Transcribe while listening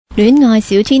戀愛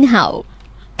小天后，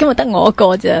今日得我一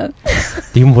個咋？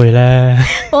點會咧？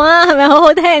哇，係咪好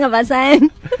好聽啊把聲？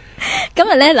今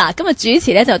日咧嗱，今日主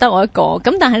持咧就得我一個，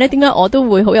咁但係咧，點解我都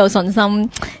會好有信心，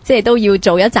即係都要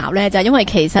做一集咧？就係因為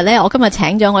其實咧，我今日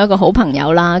請咗我一個好朋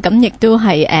友啦，咁亦都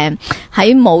係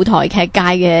喺舞台劇界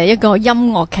嘅一個音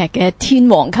樂劇嘅天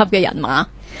王級嘅人馬，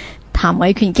譚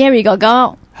偉權 Gary 哥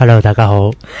哥。Hello， 大家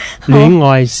好，戀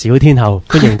愛小天后，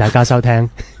歡迎大家收聽。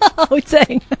好正。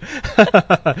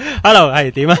Hello，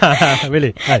 係點啊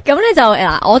 ，Willie？ 係咁咧就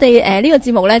嗱，我哋呢個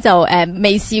節目咧就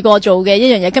未試過做嘅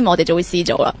一樣嘢，今日我哋就會試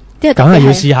做啦。梗係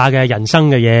要試下嘅人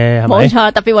生嘅嘢，係咪？冇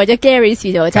錯，特別為咗 Gary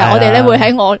試做，就係我哋咧會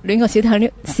喺我戀愛小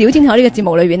天后呢個節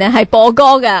目裏邊咧係播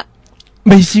歌噶。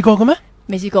未試過嘅咩？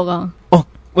未試過噶。哦，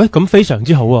喂，咁非常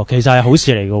之好喎，其實係好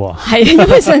事嚟嘅喎。係，因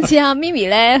為上次阿 Mimi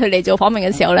咧佢嚟做訪問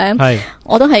嘅時候咧，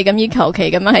我都係咁以求其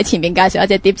咁樣喺前面介紹一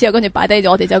隻碟之後，跟住擺低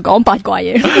咗，我哋就講八卦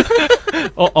嘢。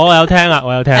我有聽啊，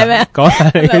我有聽。係咩？講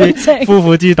下你啲夫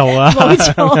婦之道啊。冇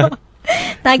錯。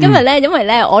但係今日咧，因為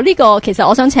咧，我呢個其實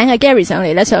我想請阿 Gary 上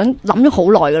嚟咧，想諗咗好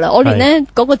耐噶啦，我連咧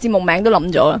嗰個節目名都諗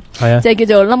咗啦，係啊，就係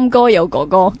叫做冧歌有哥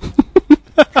哥。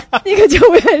呢個就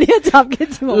會係呢一集嘅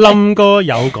節目。冧歌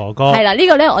有哥哥係啦，呢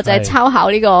個咧我就係參考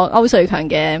呢個歐瑞強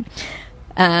嘅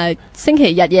星期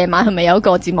日夜晚係咪有一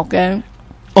個節目嘅？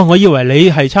哦，我以為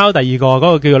你係抄第二個嗰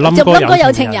個叫做冧歌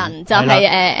有情人，就係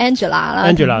Angela 啦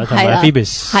，Angela 同埋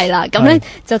Phoebus 係啦，咁咧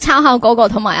就抄考嗰個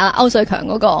同埋阿歐瑞強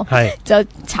嗰個，就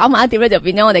炒埋一碟咧，就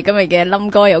變咗我哋今日嘅冧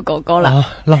歌有哥哥啦。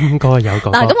冧歌有哥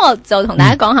哥。嗱，咁我就同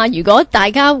大家講下，如果大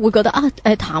家會覺得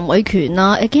譚偉權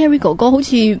啊，Gary 哥哥好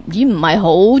似咦唔係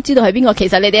好知道係邊個，其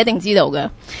實你哋一定知道嘅，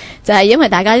就係因為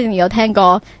大家一定有聽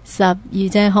過12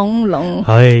隻恐龍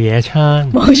去野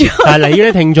餐。冇錯。但係你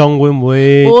啲聽眾會唔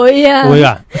會？會啊。會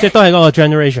啊。即係都係嗰個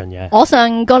generation 嘅。我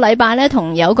上個禮拜咧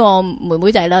同有個妹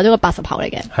妹仔啦，都個80後嚟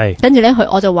嘅。係。跟住咧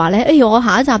我就話咧，我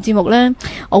下一集節目咧，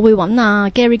我會揾阿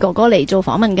Gary 哥哥嚟做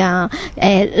訪問噶。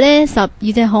咧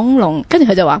12隻恐龍，跟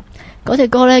住佢就話嗰隻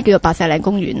歌咧叫做白石嶺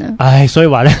公園啊。唉，所以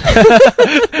話咧，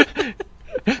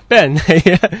俾人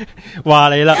哋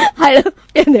話你啦。係啦，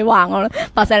俾人哋話我啦。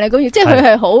白石嶺公園，即係佢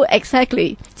係好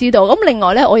exactly 知道。咁另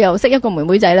外咧，我又識一個妹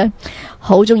妹仔咧，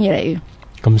好中意你。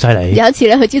咁犀利！有一次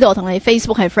咧，佢知道我同你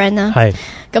Facebook 係 friend 啦，係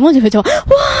咁跟住佢就話：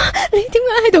哇，你點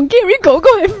解係同 Gary 哥哥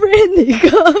係 friend 嚟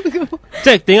噶？即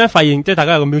係點解發現即係大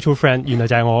家有個 mutual friend，原來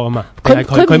就係我咁啊！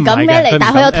佢唔敢咩嚟，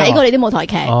但係佢有睇過你啲舞台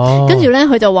劇，跟住咧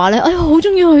佢就話咧：哎呀，好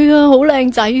中意佢啊，好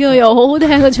靚仔啊，又好好聽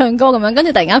佢唱歌咁樣。跟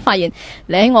住突然間發現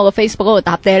你喺我個 Facebook 嗰度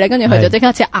搭嗲咧，跟住佢就即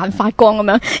刻隻眼發光咁樣。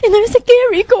原來你識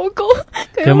Gary 哥哥，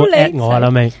佢好靚仔。我啊，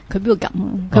諗尾佢邊度咁啊？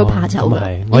佢好怕醜啊！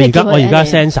我而家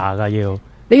sensor 噶要。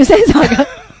你要 send 噶？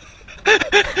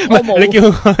你叫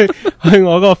佢去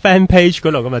我嗰個 fan page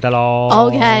嗰度咁咪得咯。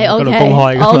OK， 嗰度公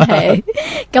開噶嘛。OK，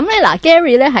 咁咧嗱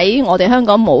 ，Gary 咧喺我哋香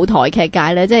港舞台劇界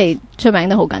咧，即係出名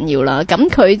得好緊要啦。咁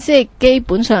佢即係基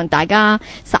本上大家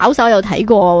稍稍有睇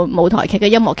過舞台劇嘅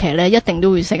音樂劇咧，一定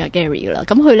都會識阿 Gary 噶啦。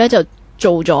咁佢咧就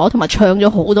做咗同埋唱咗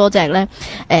好多隻咧，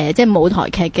即係舞台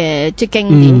劇嘅即係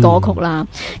經典歌曲啦。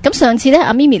咁上次咧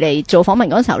阿 Mimi 嚟做訪問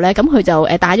嗰時候咧，咁佢就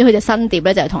帶咗佢隻新碟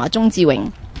咧，就係同阿鐘志榮。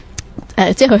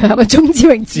即係佢向個鐘志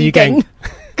榮致敬，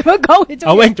咁樣講。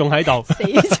阿 Wing 仲喺度，死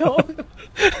咗。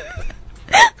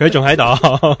佢仲喺度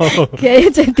嘅一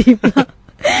隻碟啦。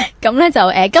咁咧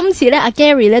就今次咧阿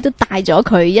Gary 咧都帶咗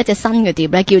佢一隻新嘅碟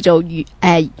咧，叫做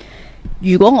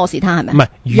如果我是他，係咪？唔係，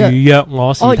如若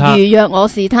我是他。如若我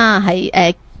是他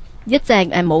係一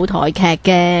隻舞台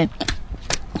劇嘅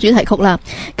主題曲啦。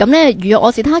咁咧如若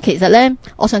我是他，其實咧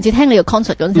我上次聽你個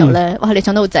concert 嗰陣時候咧，哇，你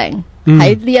唱得好正。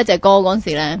喺呢一隻歌嗰陣時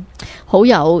咧，好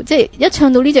有即係一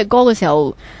唱到呢隻歌嘅時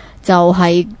候，就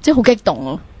係即係好激動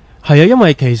咯。係啊，因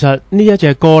為其實呢一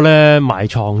隻歌咧埋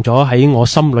藏咗喺我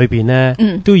心裏邊咧，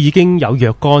都已經有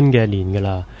若干嘅年噶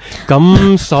啦。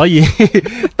咁所以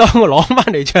當我攞翻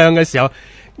嚟唱嘅時候，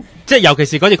即係尤其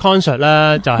是嗰次 concert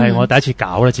咧，就係我第一次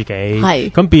搞啦自己，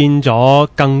咁變咗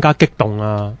更加激動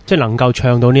啊！即係能夠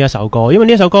唱到呢一首歌，因為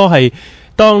呢一首歌係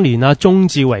當年阿鐘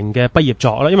志榮嘅畢業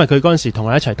作啦，因為佢嗰陣時同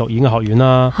我一齊讀演藝學院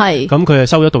啦，咁佢就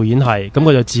收咗導演系，咁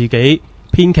佢就自己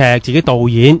編劇、自己導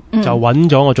演，就揾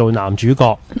咗我做男主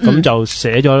角，咁就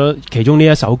寫咗其中呢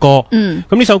一首歌。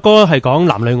咁呢首歌係講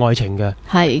男女愛情嘅，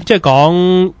即係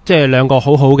講即係兩個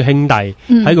好好嘅兄弟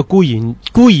喺個孤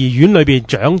兒院裏邊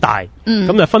長大，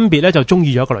咁就分別咧就中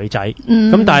意咗一個女仔，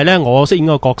咁但係咧我飾演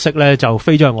個角色咧就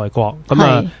飛咗去外國，咁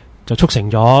啊就促成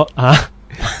咗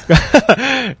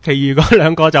其餘嗰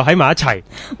兩個就喺埋一齊，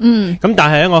咁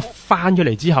但係咧我翻咗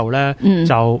嚟之後咧，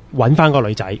就揾翻個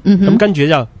女仔，咁跟住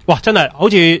就哇真係好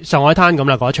似上海灘咁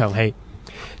啦，嗰一場戲，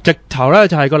直頭咧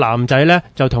就係個男仔咧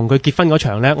就同佢結婚嗰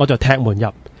場咧，我就踢門入，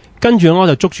跟住我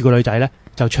就捉住個女仔咧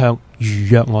就唱如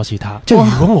若我是他，即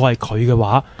係如果我係佢嘅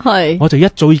話，係我就一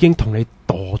早已經同你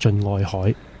墮進愛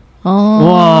海。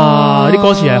哦，哇！啲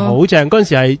歌詞係好正，嗰陣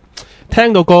時係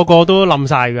聽到個個都冧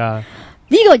晒噶。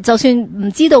呢個就算唔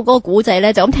知道嗰個古仔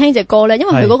咧，就咁聽隻歌咧，因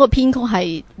為佢嗰個編曲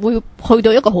係會去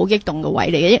到一個好激動嘅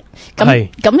位嚟嘅。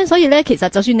咁咧，所以咧，其實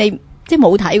就算你即係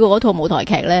冇睇過嗰套舞台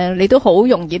劇咧，你都好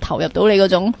容易投入到你嗰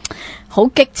種好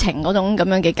激情嗰種咁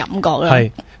樣嘅感覺啦。係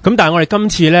咁，但係我哋今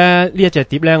次咧呢一隻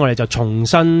碟咧，我哋就重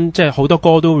新即係好多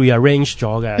歌都 rearrange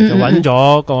咗嘅，就揾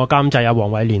咗個監製啊黃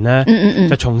偉蓮咧，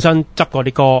就重新執過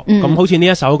啲歌。咁好似呢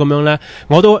一首咁樣咧，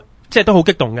我都即係都好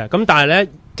激動嘅。咁但係咧，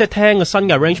即係聽個新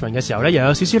嘅 arrangement 嘅時候咧，又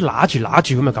有少少揦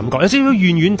住咁嘅感覺，有少少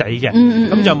軟軟地嘅，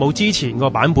咁就冇之前個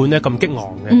版本咧咁激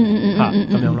昂嘅，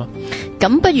咁樣咯。咁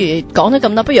不如講咗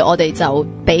咁多，不如我哋就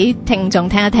俾聽眾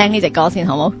聽一聽呢隻歌先，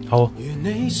好冇？好。如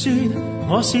你說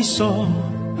我是傻，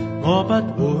我不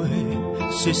會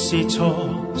說是錯，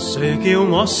誰叫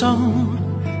我心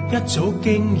一早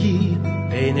經已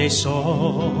被你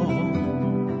鎖？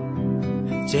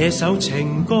這首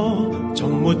情歌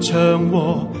從沒唱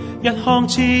過，一腔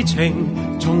痴情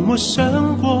從沒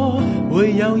想過，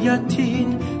會有一天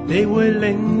你會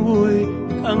領會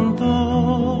更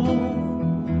多。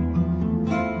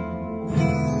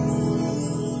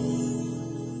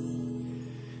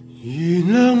原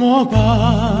諒我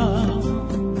吧，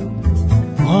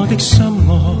我的心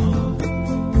愛，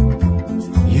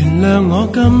原諒我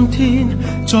今天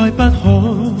再不可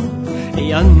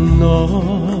忍耐。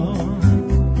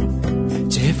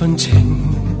這份情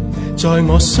在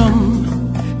我心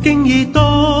經已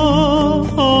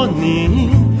多年，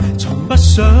從不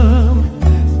想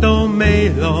到未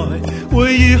來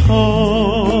會如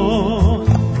何。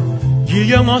如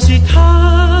若我是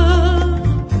他，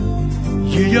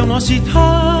如若我是他，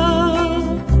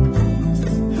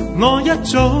我一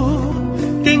早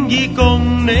經已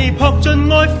共你撲進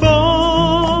愛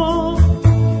火。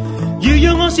如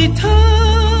若我是他，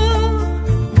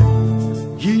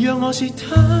如若我是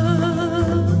他，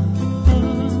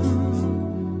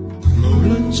無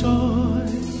論在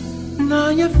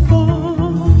哪一方，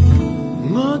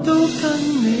我都跟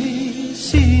你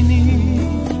思念。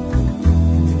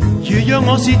如若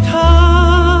我是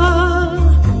他，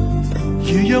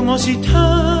如若我是他，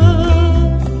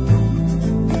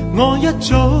我一早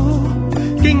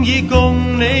經已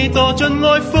共你墮進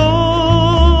愛火。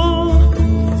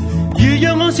如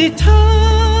若我是他，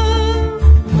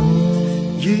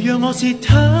如若我是他，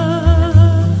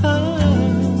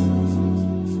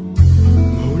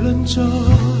無論在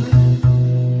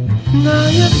哪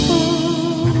一方，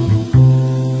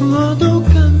我都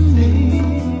跟你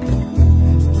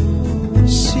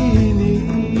思念。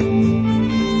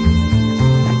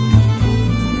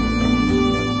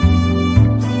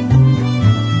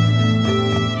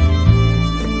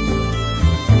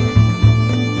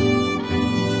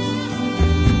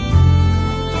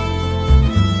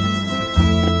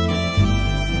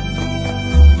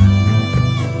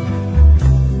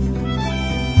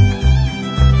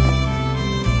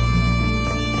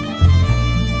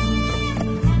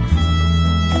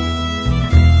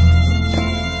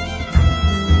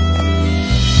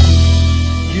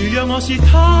我是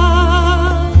他，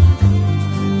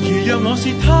如若我是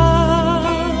他，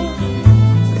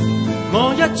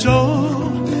我一早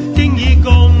經已共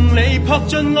你撲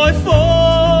進愛火。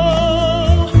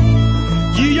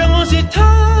如若我是他，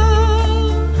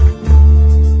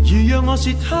如若我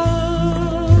是他，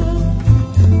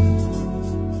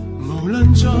無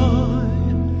論在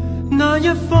哪一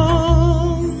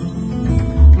方，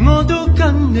我都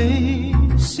跟你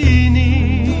思念。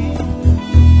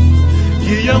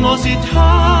如若我是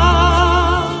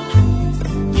他，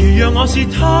如若我是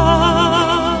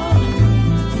他，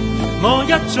我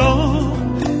一早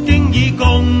經已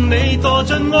共你墮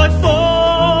進愛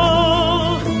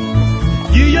火。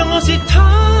如若我是他，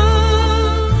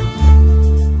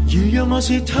如若我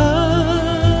是他，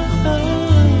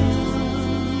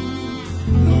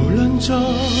無論在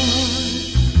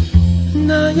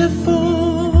哪一方，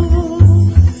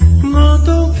我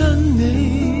都跟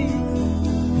你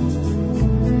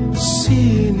思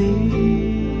念。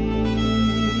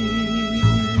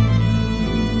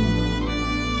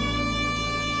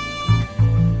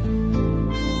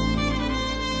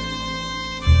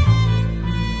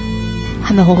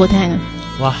係咪好好聽啊？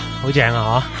哇，好正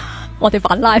啊！我哋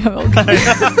扮 live 係咪好聽？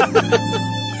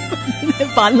你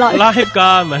扮 live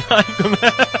噶，唔係 live 嘅咩？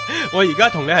我而家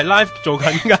同你係 live 做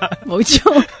緊噶。冇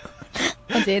錯。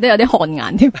我自己都有啲汗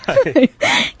顏添，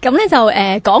咁咧就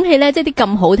講起咧，即係啲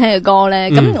咁好聽嘅歌咧，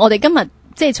咁我哋今日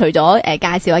即係除咗介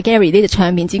紹下 Gary 呢隻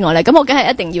唱片之外咧，咁我梗係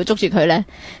一定要捉住佢咧，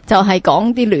就係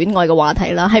講啲戀愛嘅話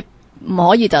題啦，係唔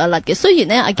可以走得甩嘅。雖然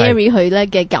咧阿 Gary 佢咧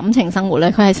嘅感情生活咧，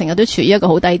佢係成日都處於一個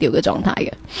好低調嘅狀態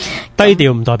嘅。低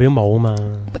調唔代表冇啊嘛。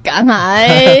梗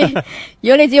係，如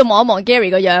果你只要望一望 Gary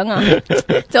個樣啊，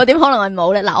就點可能係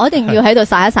冇咧？嗱，我一定要喺度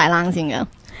晒一晒冷先噶。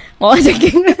我曾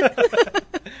經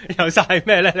又晒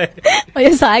咩咧？你我要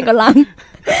晒一個冷。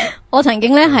我曾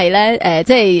經咧係咧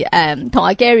即係同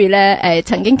阿 Gary 咧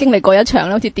曾經經歷過一場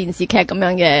好似電視劇咁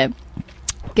樣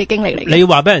嘅經歷嚟嘅。你要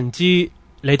話俾人知，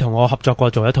你同我合作過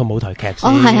做一套舞台劇先。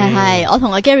哦，係，我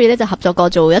同阿 Gary 咧就合作過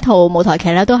做一套舞台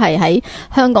劇咧，都係喺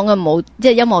香港嘅即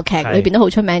係音樂劇裏邊都好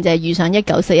出名，就係遇上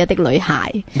1941的女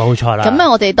孩。冇錯啦。咁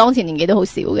我哋當時年紀都好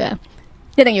少嘅。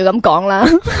一定要咁講啦，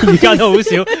而家都好少，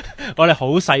我哋好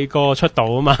細個出道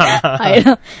啊嘛，係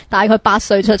啦，大概8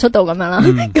歲出道咁樣啦。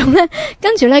咁咧，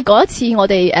跟住咧嗰一次我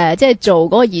哋即係做嗰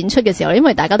個演出嘅時候，因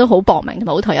為大家都好搏命同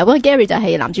埋好投入，嗰個 Gary 就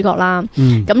係男主角啦。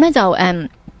咁咧就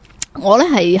我咧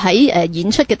係喺演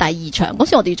出嘅第2場，嗰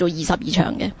時我哋要做22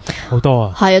場嘅，好多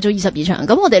啊。係啊，做22場。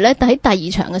咁我哋咧喺第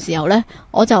2場嘅時候咧，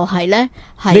我就係咧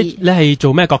係你係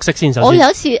做咩角色先？首先我有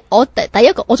一次我第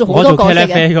一個我做好多角色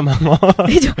嘅，噶嘛，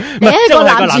你係一個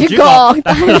男主角，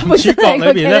但係男主角裏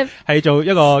邊咧係做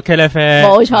一個茄喱啡，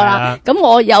冇錯啦。咁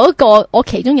我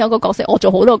其中有一個角色，我做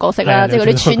好多個角色啦，即係嗰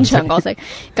啲穿牆角色。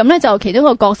咁咧就其中一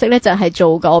個角色咧就係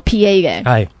做個 PA 嘅。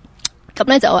係。咁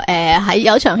咧就喺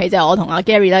有一場戲就係我同阿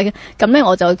Gary 咧，咁咧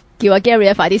我就叫阿 Gary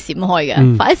咧快啲閃開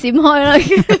嘅，快啲閃開啦！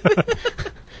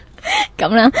咁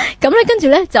咧跟住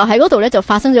咧就喺嗰度咧就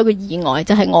發生咗個意外，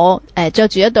就係我着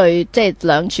住一對即係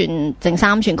2寸剩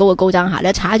3寸高嘅高踭鞋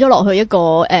咧，踩咗落去一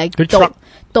個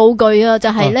道具啊，就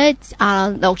係咧阿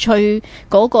樂翠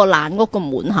嗰個爛屋個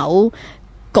門口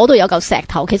嗰度有嚿石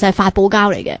頭，其實係發泡膠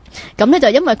嚟嘅。咁咧就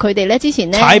因為佢哋咧之前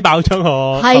咧踩爆咗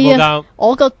個發泡膠，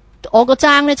我個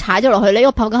踭咧踩咗落去，呢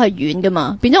個泡膠係軟噶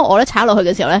嘛，變咗我咧踩落去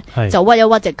嘅時候咧就屈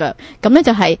一屈隻腳，咁咧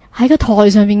就係喺個台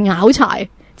上面拗柴，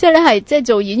即係咧係即係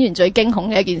做演員最驚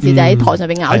恐嘅一件事，就喺台上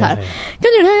面拗柴，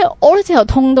跟住咧我咧之後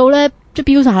痛到咧即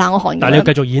係飆晒冷汗。但係你要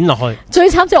繼續演落去，最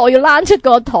慘就係我要躝出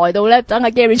個台度咧，等阿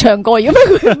Gary 唱歌，如果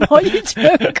佢唔可以唱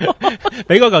歌，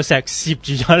俾嗰嚿石攝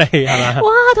住咗你係嘛？哇，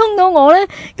痛到我咧，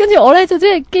跟住我咧就即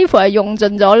係幾乎係用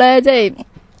盡咗咧，即係。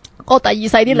我第二世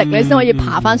啲力咧先可以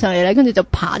爬翻上嚟咧，跟住就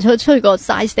爬出去個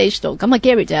side stage 度。咁啊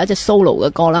Gary 就有一隻 solo 嘅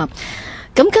歌啦。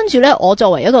咁跟住咧，我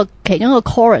作為其中一個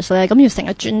chorus 咧，咁要成日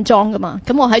轉裝噶嘛。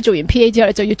咁我喺做完 PA 之後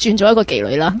咧，就要轉咗一個妓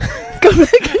女啦。咁咧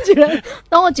跟住咧，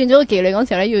當我轉咗個妓女嗰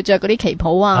時候咧，要着嗰啲旗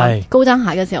袍啊、高踭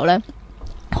鞋嘅時候咧，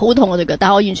好痛我隻腳。但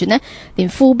係我完全咧連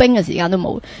敷冰嘅時間都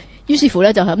冇。於是乎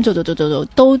咧就係咁做，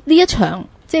到呢一場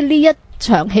即係呢一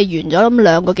場戲完咗咁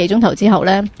2個幾鐘頭之後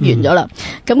咧，完咗啦。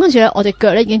咁跟住咧，我隻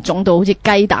腳咧已經腫到好似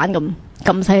雞蛋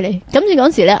咁犀利。咁住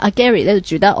嗰時咧，阿 Gary 咧就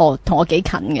住得同我幾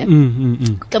近嘅。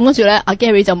咁跟住咧，阿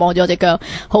Gary 就望住我隻腳，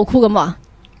好酷咁話：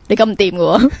你咁唔掂㗎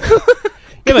喎。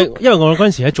因為我嗰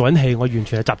陣時喺做緊戲，我完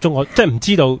全係集中，我即係唔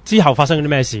知道之後發生咗啲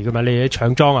咩事噶嘛。你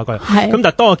搶裝啊，咁但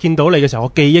係當我見到你嘅時候，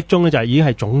我記憶中咧就係已經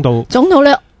係腫到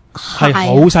咧係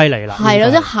好犀利啦。係咯，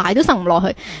即係鞋都塞唔落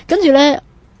去。跟住咧。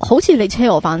好似你車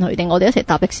我翻去，定我哋一齊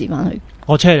搭的士翻去？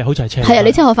我車你，好似係車。係啊，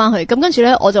你車我翻去。咁跟住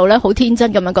咧，我就咧好天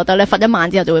真咁樣覺得咧，瞓一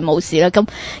晚之後就會冇事啦。咁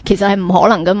其實係唔可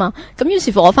能噶嘛。咁於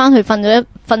是乎我翻去瞓咗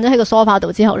喺個梳化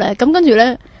度之後咧，咁跟住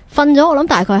咧瞓咗，我諗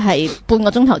大概係半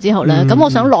個鐘頭之後咧，咁我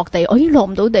想落地，我已經落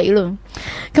唔到地啦。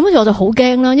咁跟住我就好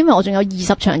驚啦，因為我仲有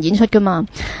20場演出噶嘛。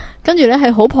跟住咧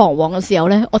喺好彷徨嘅時候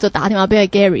咧，我就打電話俾阿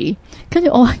Gary， 跟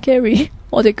住我話 Gary，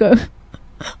 我隻腳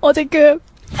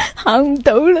行唔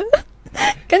到啦。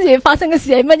跟住發生嘅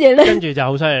事係乜嘢咧？跟住就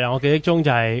好犀利啦！我記憶中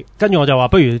就係，跟住我就話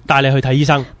不如帶你去睇醫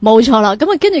生。冇錯啦，咁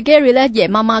啊跟住 Gary 咧夜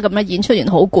媽媽咁咧演出完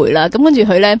好攰啦，咁跟住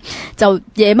佢咧就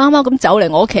夜媽媽咁走嚟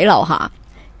我屋企樓下，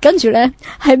跟住咧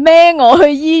係孭我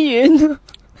去醫院。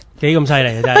幾咁犀利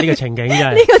嘅真係呢個情景真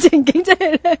係。呢個情景真係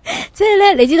咧，即係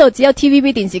咧，你知道只有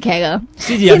TVB 電視劇啊，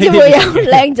先至會有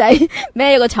靚仔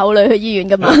孭一個醜女去醫院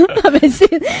噶嘛，係咪先？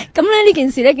咁咧呢件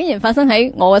事咧竟然發生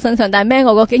喺我嘅身上，但係孭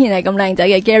我個竟然係咁靚仔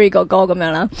嘅 Gary 哥哥咁樣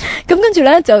啦。咁跟住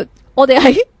咧就我哋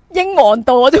喺英皇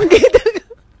道，我仲記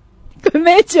得佢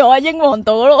孭住我喺英皇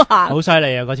道嗰度行。好犀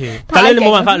利啊嗰次！但係你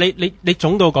冇辦法，你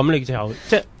腫到咁，你就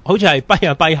即係。好似係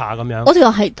跛下咁樣，我就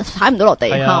係踩唔到落地，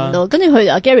行唔到。跟住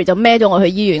佢阿 Gary 就孭咗我去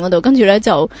醫院嗰度，跟住咧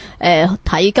就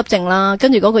睇急症啦。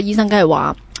跟住嗰個醫生梗係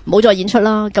話冇再演出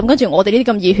啦。咁跟住我哋呢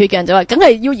啲咁熱血嘅人就話，梗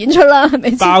係要演出啦，係咪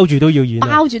先？包住都要演，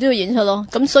包住都要演出咯。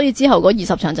咁所以之後嗰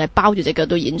20場就係包住隻腳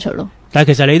都演出咯。但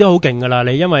係其實你都好勁噶啦，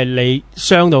你因為你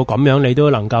傷到咁樣，你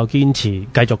都能夠堅持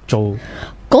繼續做。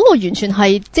嗰個完全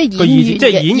係即係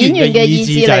演員嘅意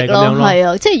志力咯，係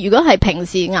啊！即係如果係平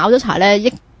時咬咗柴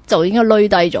咧，就應該累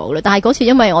低咗啦。但係嗰次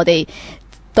因為我哋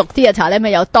讀 theatre 咧，咪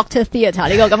有 Doctor Theatre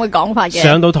呢個咁嘅講法嘅。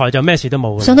上到台就咩事都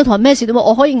冇。上到台咩事都冇，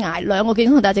我可以捱2個幾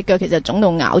鐘頭，但係隻腳其實腫到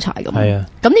拗柴咁。係啊。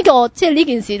咁呢個即係呢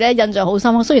件事咧，印象好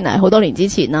深刻。雖然係好多年之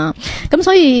前啦，咁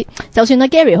所以就算阿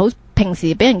Gary 好平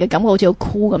時俾人嘅感覺好似好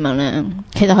酷咁樣咧，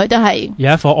其實佢都係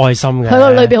有一顆愛心嘅。佢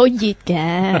個裏邊好熱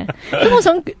嘅。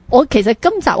咁我其實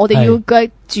今集我哋要嘅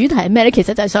主題係咩咧？其實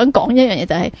就係想講一樣嘢，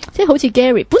就係即係好似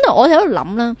Gary，本來我喺度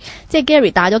諗啦，即係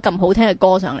Gary 帶咗咁好聽嘅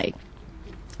歌上嚟。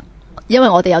因為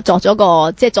我哋又作咗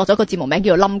個節目名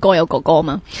叫做冧歌有哥哥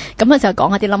嘛，咁就講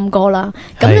下啲冧歌啦。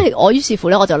咁我於是乎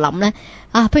咧，我就諗咧，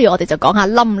不如我哋就講下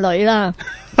冧女啦。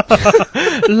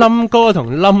冧歌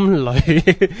同冧女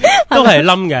都係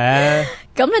冧嘅。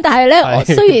咁咧，但係咧，我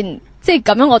雖然即係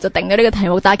咁樣，我就定咗呢個題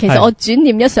目，但係其實我轉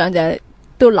念一想就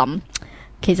都諗，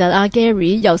其實阿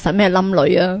Gary 又使咩冧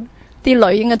女啊？啲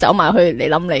女應該走埋去嚟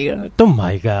冧你噶啦。都唔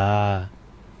係噶。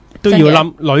都要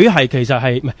冧女係，其實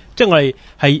係唔係，即係我哋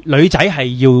係女仔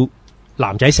係要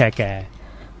男仔錫嘅，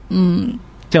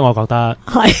即係我覺得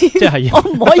係，即係我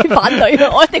唔可以反對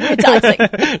嘅，我一定要贊成。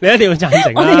你一定要贊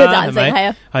成，我一定要贊成，係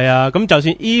啊，係啊。咁就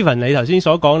算 even 你頭先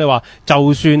所講，你話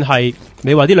就算係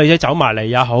你話啲女仔走埋嚟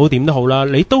也好，點都好啦，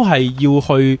你都係要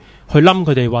去冧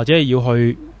佢哋，或者係要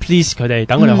去 please 佢哋，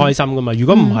等佢哋開心噶嘛。如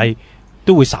果唔係，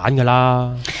都會散噶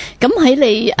啦。咁喺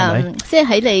你即係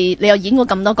喺你又演過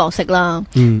咁多角色啦，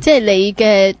即係你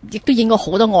嘅亦都演過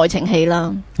好多愛情戲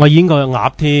啦。我演過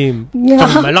鴨添，仲唔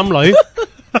係冧女？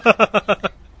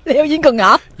你有演過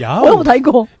鴨？有，我都冇睇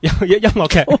過。有音樂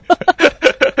劇。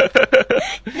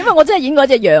因為我真係演過一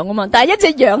隻羊啊嘛，但係一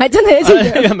隻羊係真係一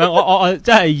隻羊。係咪？我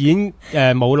真係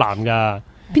演舞男噶。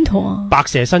邊套啊？白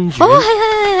蛇新傳。哦，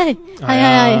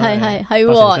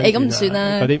係，咁唔算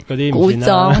啦。嗰啲古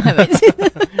裝係咪先？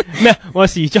咩？我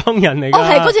係時裝人嚟噶。哦，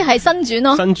係嗰次係新傳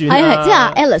咯。新傳係即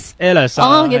係 Alice。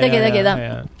哦，記得。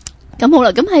咁好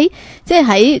啦，咁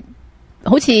喺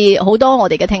好似好多我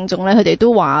哋嘅聽眾咧，佢哋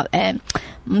都話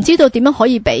唔知道點樣可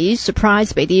以俾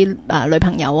surprise 俾啲女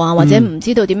朋友啊，或者唔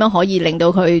知道點樣可以令到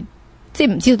佢即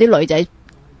係唔知道啲女仔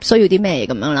需要啲咩嘢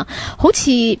咁樣啦。好似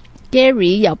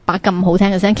Gary 又把咁好聽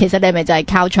嘅聲，其實你係咪就係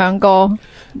靠唱歌？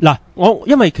嗱，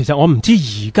因為其實我唔知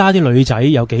而家啲女仔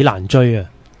有幾難追啊，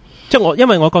即係因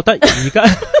為我覺得而家，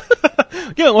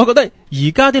因為我覺得而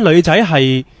家啲女仔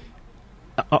係，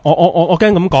我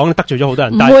驚咁講得罪咗好多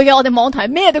人。唔會嘅，我哋網台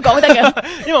咩都講得嘅。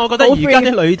因為我覺得而家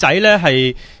啲女仔咧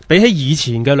係比起以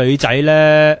前嘅女仔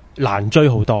咧難追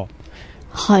好多。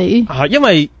係啊，因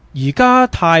為而家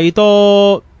太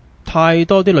多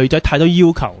啲女仔太多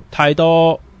要求，太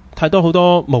多好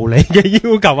多無理嘅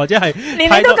要求，或者係連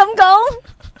你都咁講。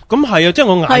咁係啊，即係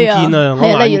我眼見啊，我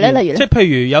眼見。例如咧，即係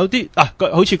譬如有啲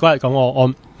好似嗰日咁，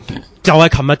我就係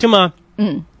琴日啫嘛。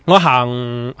我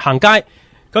行街，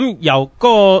咁由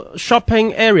嗰個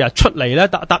shopping area 出嚟咧，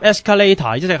搭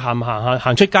escalator 一直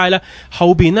行出街咧，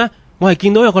後邊咧我係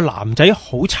見到有個男仔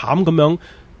好慘咁樣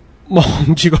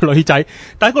望住個女仔，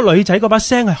但係個女仔嗰把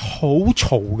聲係好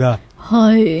嘈噶。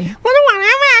係。我都話你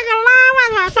咩噶啦，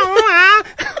話數啊，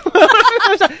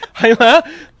係咪啊？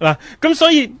嗱，咁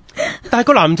所以，但係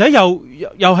個男仔又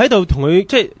喺度同佢，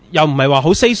即係又唔係話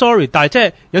好 say sorry，但係即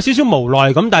係有少少無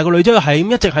奈咁，但係個女仔係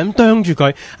一直係咁啄住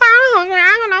佢。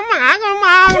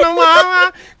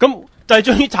咁就係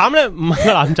最慘咧，唔係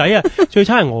個男仔啊，最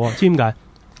慘係我啊，知點解？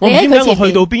我唔知點解我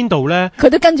去到邊度咧，佢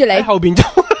都跟住你喺後邊走。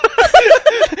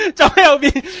就喺後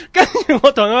邊，跟住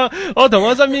我同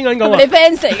我身邊嗰人講話，你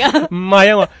fans 嚟噶？唔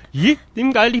係啊，我咦？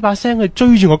點解呢把聲佢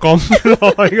追住我咁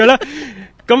耐嘅咧？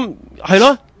咁係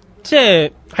咯，即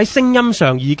係喺聲音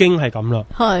上已經係咁啦。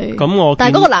係咁我，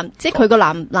但係嗰個即係佢個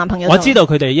男朋友，我知道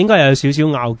佢哋應該有少少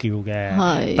拗撬嘅。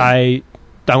係，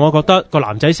但係我覺得個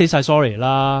男仔 say 晒 sorry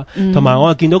啦，同埋我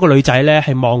又見到個女仔咧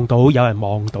係望到有人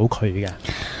望到佢嘅。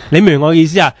你明我意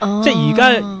思啊？即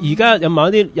係而家有某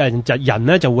一啲人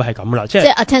咧就會係咁啦，即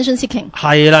係 attention seeking。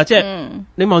係啦，即係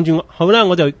你望住我，好啦，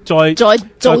我就再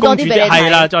做多啲俾你睇。係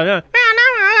啦，再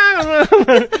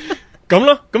咁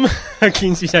咯，咁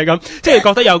件事就係咁，即係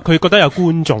佢覺得有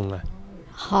觀眾啊。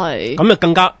係。咁就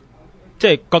更加即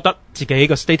係覺得自己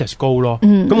個 status 高咯。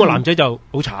咁個男仔就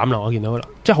好慘啦，我見到啦，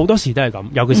即係好多時都係咁，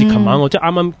尤其是琴晚我即係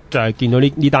啱啱就係見到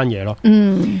呢單嘢咯。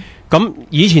咁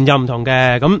以前就唔同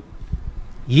嘅咁。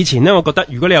以前咧，我覺得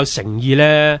如果你有誠意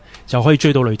咧，就可以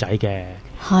追到女仔嘅。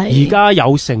係。而家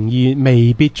有誠意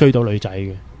未必追到女仔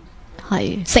嘅。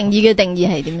係。誠意嘅定義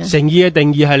係點樣？誠意嘅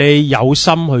定義係你有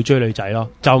心去追女仔咯，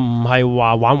就唔係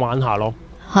話玩下咯。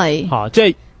係。吓，即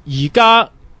係而家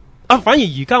反而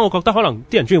而家我覺得可能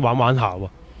啲人中意玩下喎。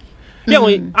因為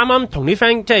我啱啱同啲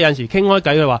friend 即係有陣時傾開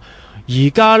偈，佢話而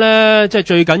家咧即係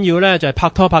最緊要咧就係拍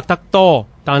拖拍得多，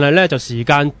但係咧就時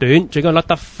間短，最緊要甩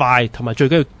得快，同埋最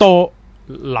緊要多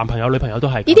男朋友女朋友都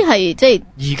係。呢啲係即係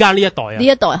而家呢一代啊，呢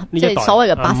一代即係所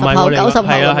謂嘅80後、90後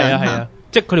係啊，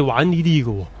即係佢哋玩呢啲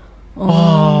嘅。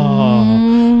哇！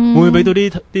會唔會俾到啲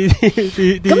咁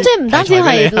即係唔單止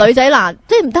係女仔難，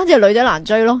即係唔單止係女仔難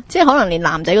追咯，即係可能連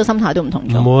男仔個心態都唔同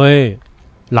咗。唔會，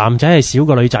男仔係少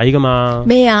過女仔噶嘛？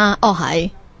咩啊？哦係。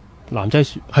男仔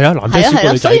係啊，男仔少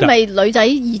過女仔，所以咪女仔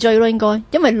易追咯，應該，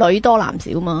因為女多男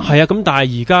少嘛。係啊，咁但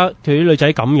係而家佢啲女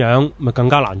仔咁樣，咪更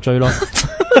加難追咯。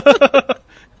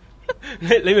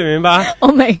你明唔明白？我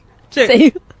明，即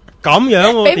係咁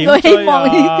樣，俾唔到希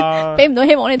望，俾唔到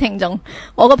希望啲聽眾。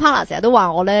我個 partner 成日都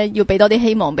話我咧，要俾多啲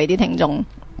希望俾啲聽眾。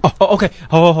哦 ，OK，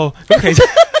 好。咁其實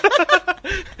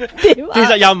點啊？其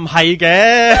實又唔係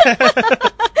嘅。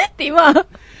點啊？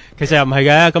其實又唔係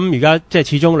嘅。咁而家即係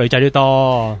始終女仔都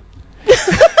多。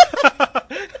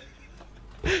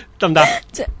得唔得？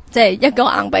即係一個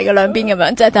硬幣嘅兩邊咁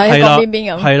樣，即係睇一個邊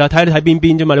邊咁。係啦，睇你睇邊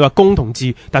邊啫嘛。你話公同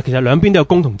字，但係其實兩邊都有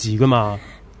公同字噶嘛。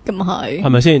咁係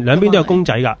咪先？兩邊都有公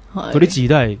仔噶，嗰啲字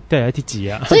都係一啲字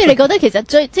啊。所以你覺得其實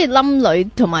即係冧女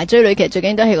同埋追女，其實最緊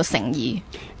要都係個誠意。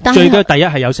最緊要第一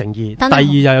係有誠意，第二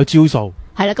又有招數。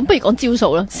係啦，咁不如講招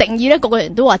數啦。誠意咧，個個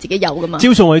人都話自己有噶嘛。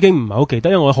招數我已經唔係好記得，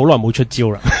因為我好耐冇出招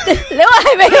啦。你話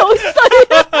係咪好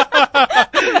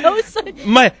衰？係咪好衰？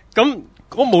唔係，咁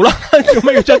我無啦啦做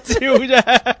咩要出招啫？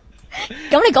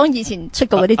咁你講以前出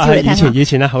過嗰啲招嚟聽下。以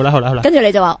前啦，好啦。跟住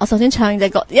你就話，我首先唱隻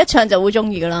歌，一唱就會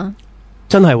中意噶啦。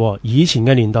真係，以前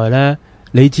嘅年代咧，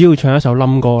你只要唱一首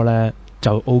冧歌咧，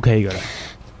就 OK 噶啦。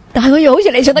但係佢又好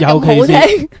似你唱得咁好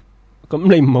聽。咁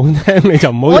你唔好聽，你就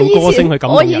唔好用歌聲去感動人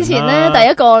啦。我以前咧第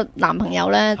一個男朋友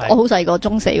咧，我好細個，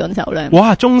中4嗰陣時候咧。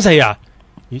哇，中4啊！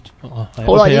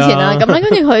好耐以前啦，咁咧跟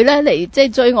住佢咧嚟即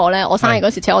係追我咧，我生日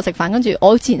嗰時請我食飯，跟住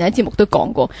我之前喺節目都講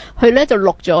過，佢咧就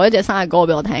錄咗一隻生日歌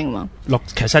俾我聽啊嘛。錄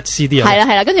其實 CD 啊。係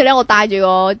啦，跟住咧我帶住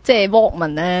個即係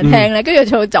Walkman 咧聽咧，跟住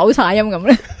就走晒音咁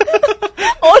咧。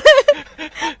我咧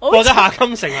播咗夏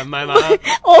金城啊，唔係嘛？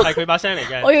係佢把聲嚟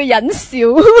嘅。我要忍笑。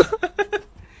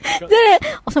即係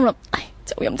我心諗，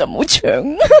走音就唔好唱。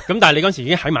咁但係你嗰時已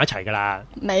經喺埋一齊噶啦。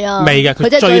未啊，未嘅，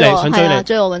佢追你，想追你，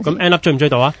追我嗰陣時。咁 end up 追唔追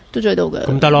到啊？都追到嘅。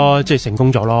咁得咯，即係成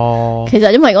功咗咯。其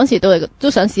實因為嗰時都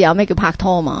想試下咩叫拍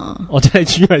拖嘛。我真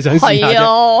係主要係想試下啫。係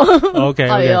啊。OK，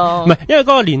係啊。唔係，因為嗰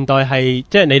個年代係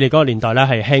即係你哋嗰個年代咧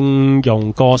係興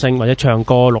用歌聲或者唱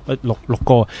歌錄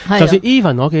歌。就算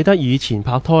even 我記得以前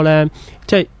拍拖咧，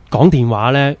即係。講電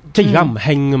話咧，即係而家唔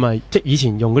興噶嘛，即係以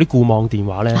前用嗰啲固網電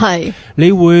話咧，係你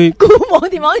會固網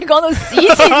電話好似講到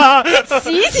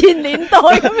史前年代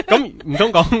咁。咁唔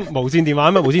通講無線電話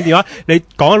咩？無線電話你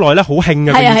講得耐咧好興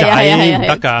噶，個仔唔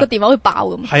得噶，個電話會爆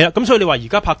咁。係啊，咁所以你話而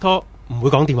家拍拖唔會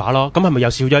講電話咯，咁係咪又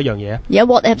少咗一樣嘢？而家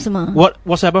WhatsApp 啊嘛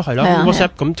，WhatsApp 咯係咯 ，WhatsApp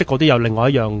咁即係嗰啲有另外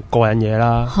一樣過癮嘢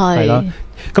啦，係啦。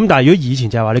咁但係如果以前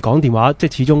就係話你講電話，即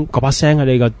係始終嗰把聲喺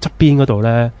你個側邊嗰度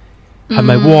咧。係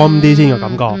咪 warm 啲先個感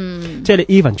覺？即係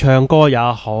你 even 唱歌也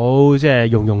好，即係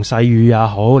用細語也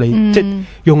好，你即係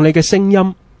用你嘅聲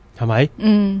音，係咪？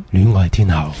戀愛天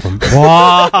后咁，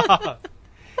哇！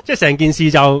即係成件事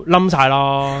就冧晒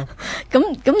咯。咁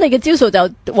你嘅招數就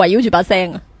圍繞住把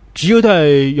聲啊？主要都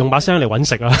係用把聲嚟搵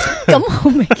食啦。咁好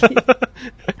明顯，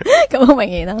咁好明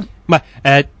顯啦。唔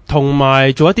係同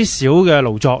埋做一啲小嘅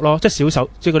勞作咯，即係小手，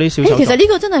即係嗰啲小手。其實呢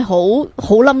個真係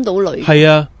好冧到女。係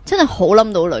啊，真係好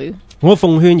冧到女。我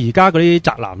奉勸而家嗰啲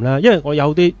宅男咧，因為我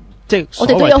有啲即係我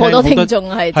哋都有好多聽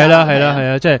眾係係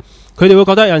啦，即係佢哋會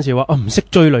覺得有陣時話唔識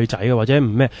追女仔嘅，或者唔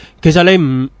咩。其實你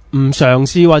唔嘗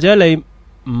試或者你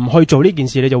唔去做呢件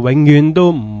事，你就永遠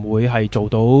都唔會係做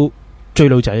到追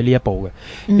女仔呢一步嘅。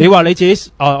你話你自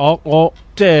己我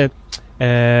即係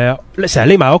你成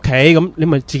日匿埋屋企咁，你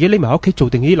咪自己匿埋屋企做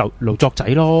定啲勞作仔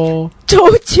咯，做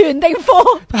全定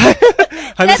課。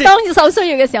即係當受需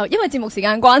要嘅時候，因為節目時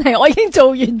間關係，我已經做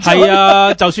完咗。係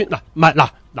啊，就算唔係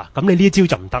嗱，咁你呢一招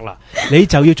就唔得啦，你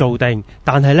就要做定，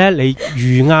但係咧你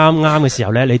遇啱嘅時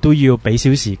候咧，你都要俾少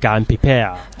時間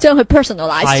prepare，將佢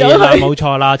personalize 咗係啦，冇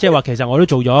錯啦，即係話其實我都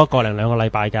做咗1零2個禮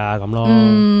拜噶咁咯。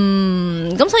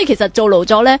咁所以其實做勞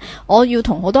作咧，我要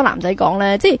同好多男仔講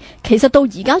咧，即係其實到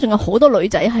而家仲有好多女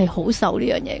仔係好受呢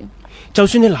樣嘢。就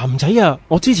算你男仔啊，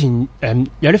我之前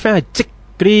有啲 friend 係織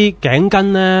嗰啲頸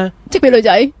巾咧，織俾女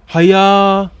仔。係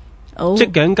啊。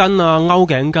織頸巾啊，勾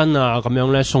頸巾啊，咁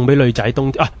樣咧送俾女仔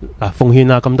冬天啊嗱，奉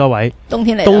勸啊咁多位，冬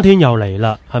天又嚟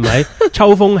啦，係咪？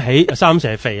秋風起，三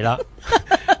蛇肥啦，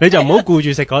你就唔好顧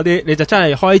住食嗰啲，你就真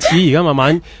係開始而家慢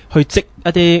慢去織一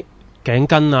啲頸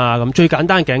巾啊，咁最簡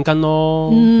單頸巾咯，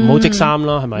唔好織衫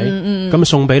啦，係咪？咁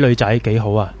送俾女仔幾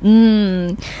好啊？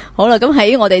好啦，咁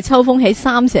喺我哋秋風起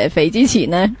三蛇肥之前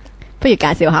呢，不如介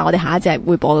紹下我哋下一隻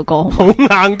會播嘅歌，好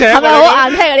硬聽，係咪好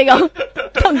硬聽啊？呢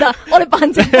個得唔得？我哋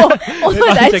扮直播，我都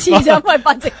係第一次啫，唔係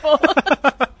扮直播。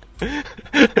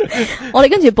我哋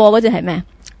跟住播嗰隻係咩？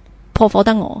撲火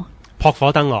燈蛾。撲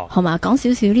火燈蛾，好嘛？講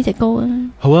少少呢隻歌啊。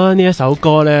好啊，呢一首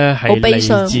歌咧係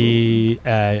嚟自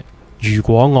如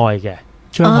果愛嘅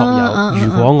張學友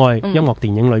如果愛音樂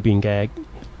電影裏邊嘅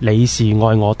你是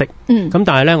愛我的。咁但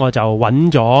係咧我就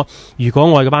揾咗如果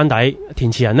愛嘅班底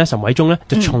填詞人咧岑偉忠咧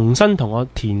就重新同我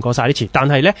填過晒啲詞，但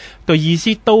係咧個意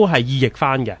思都係意譯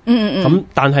翻嘅。咁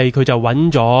但係佢就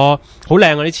揾咗好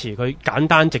靚嗰啲詞，佢簡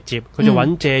單直接，佢就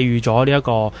揾借喻咗呢一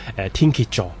個天蠍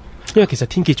座，因為其實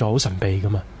天蠍座好神秘噶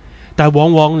嘛。但係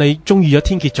往往你中意咗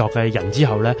天蠍座嘅人之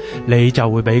後咧，你就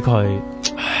會俾佢。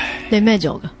你咩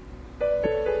座噶？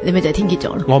你咪就係天蠍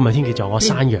座咯。我唔係天蠍座，我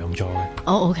山羊座嘅。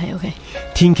哦，OK。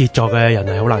天蠍座嘅人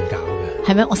係好難搞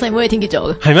嘅。係咩？我細妹係天蠍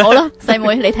座嘅。係咩？好啦，細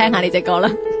妹，你聽下呢隻歌啦。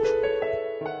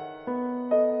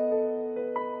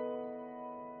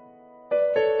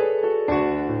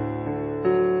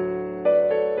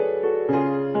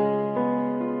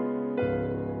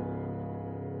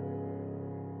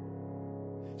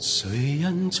誰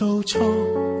人做錯？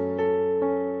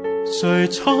誰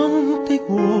闖的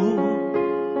禍？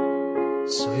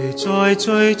誰在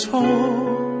最初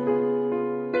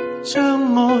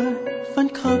將愛分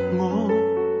給我？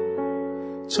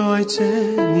在這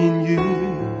年月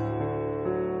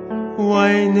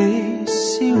為你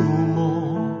消磨，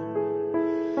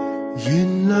原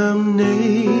諒你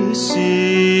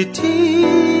是天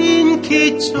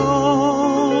蠍座。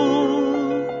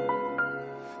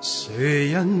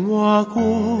誰人話過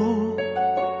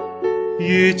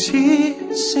如此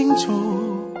星座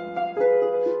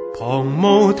旁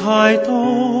無太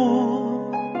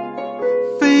多，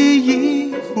非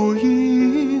依附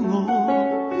於我，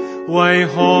為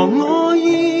何我要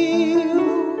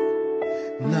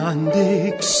難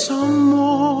敵心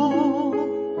魔，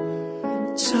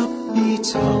執意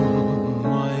沉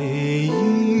迷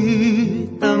於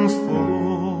燈火，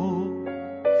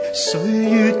歲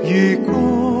月如歌，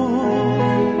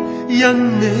因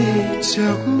你着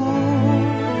魔，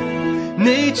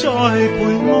你在陪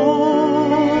我，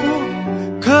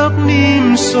卻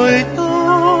念誰多，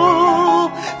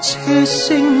車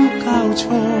聲交錯，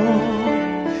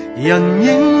人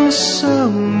影相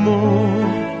望，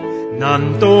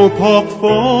難道撲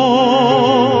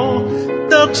火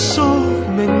得宿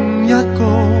命一個，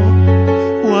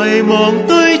遺忘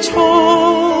對錯，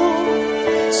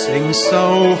承受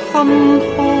坎坷，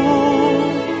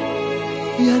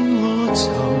因我沉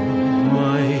迷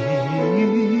於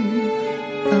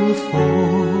燈火。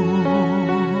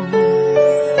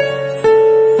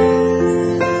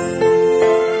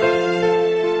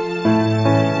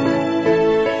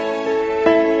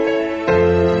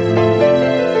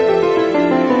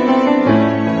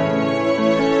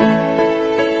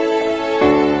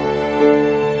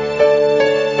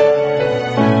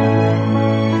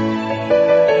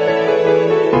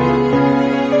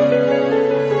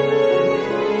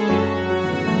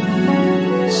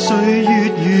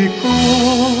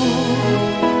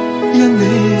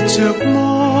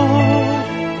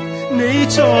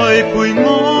在陪我，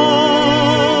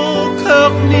卻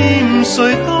念誰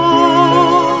多，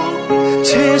車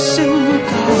聲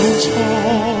交錯，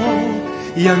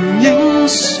人影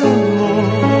相望，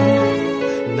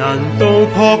難道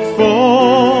撲火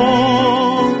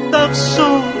得宿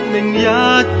命一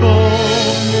個，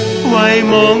遺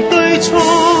忘對錯，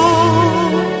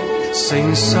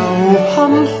承受坎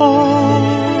坷，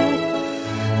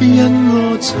因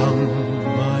我沉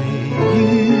迷於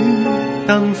燈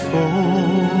火，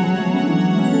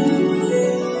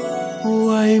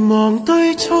遺忘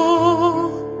對錯，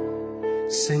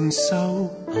承受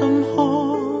坎坷，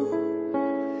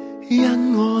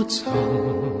因我沉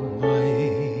迷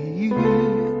於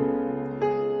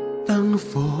燈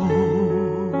火，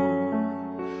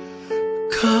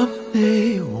給你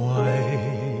遺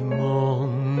忘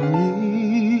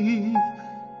於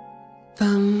燈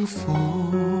火。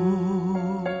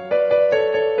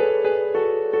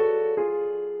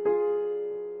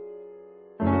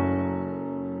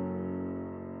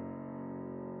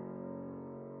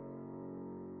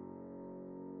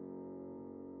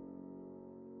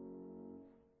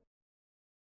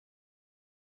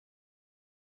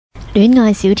戀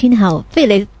愛小天后，不如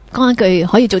你講一句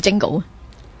可以做 jingle 啊？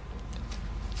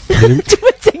做乜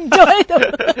靜咗喺度？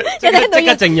即刻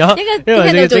靜咗，因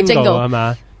為做 jingle 係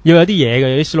嘛？要有啲嘢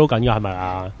嘅，有啲 slogan 㗎係咪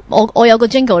啊？我有個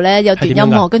jingle 咧，有段音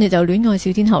樂，跟住就戀愛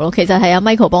小天后咯。其實係阿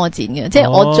Michael 幫我剪嘅，即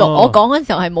係我講嗰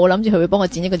時候係冇諗住佢會幫我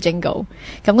剪一個 jingle，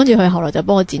咁跟住佢後來就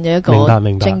幫我剪咗一個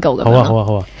jingle 咁樣。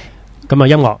好啊。咁啊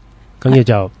音樂，跟住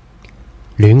就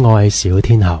戀愛小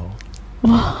天后。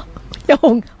哇，有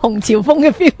洪朝豐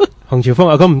嘅 feel。洪朝豐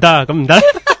啊，咁唔得啊，咁唔得，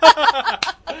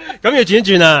咁要轉一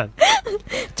轉啊，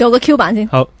做個 Q 版先。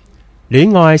好，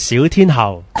戀愛小天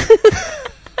后，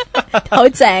好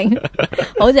正，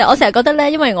好正。我成日覺得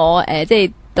咧，因為我即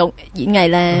係讀演藝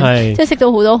咧，即係識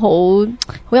到好多好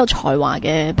有才華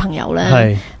嘅朋友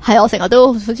咧，係我成日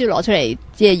都好似攞出嚟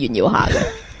即係炫耀下嘅。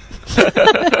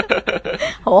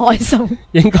好開心，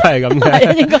應該係咁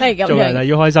嘅，應該係咁。做人係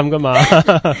要開心噶嘛。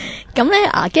咁咧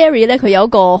Gary 咧，佢有一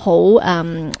個好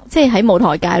即係喺舞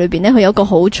台界裏邊咧，佢有一個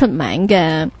好出名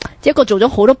嘅，一個做咗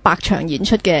好多百場演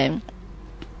出嘅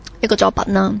一個作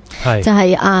品啦。係就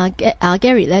係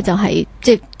Gary 咧，就係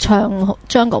即係唱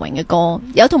張國榮嘅歌，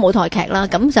有一套舞台劇啦。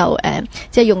咁就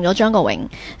即係用咗張國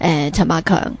榮、陳百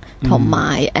強同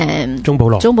埋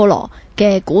鍾保羅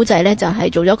嘅古仔咧，就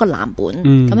係做咗一個藍本，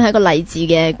咁係一個勵志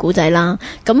嘅古仔啦。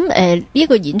咁呢一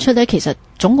個演出咧，其實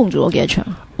總共做咗幾多場？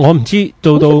我唔知，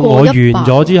做到我完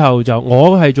咗之後就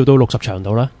我係做到60場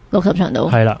度啦。60場度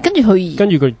係啦，跟住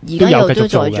佢而家又都再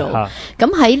做。咁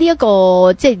喺呢一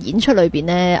個即係演出裏邊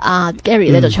咧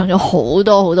，Gary 咧就唱咗好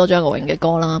多張國榮嘅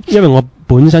歌啦。因為我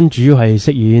本身主要係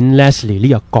飾演 Leslie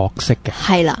呢個角色嘅。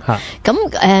係啦，咁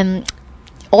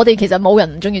我哋其實冇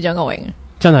人唔中意張國榮。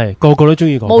真係個個都中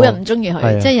意佢，冇人唔中意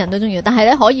佢，即係人都中意。但係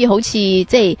咧可以好似即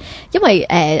係，因為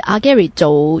阿 Gary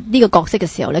做呢個角色嘅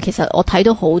時候咧，其實我睇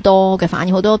到好多嘅反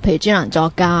應，好多譬如專欄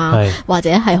作家或者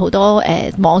係好多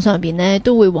網上邊咧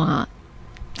都會話，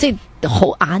即係好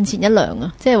眼前一亮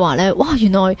啊！即係話咧，哇，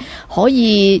原來可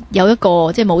以有一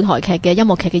個即係舞台劇嘅音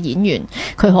樂劇嘅演員，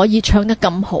佢可以唱得咁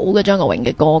好嘅張國榮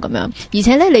嘅歌咁樣，而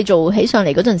且咧你做起上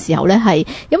嚟嗰陣時候咧，係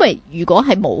因為如果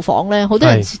係模仿咧，好多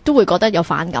人都會覺得有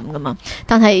反感噶嘛。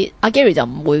但係阿 Gary 就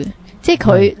唔會，即係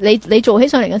佢你做起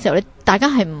上嚟嘅時候咧，大家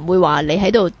係唔會話你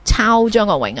喺度抄張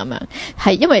國榮咁樣，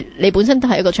係因為你本身都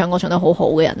係一個唱歌唱得好好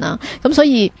嘅人啦，咁所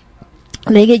以。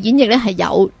你嘅演繹咧係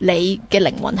有你嘅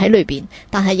靈魂喺裏邊，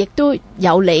但係亦都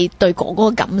有你對哥哥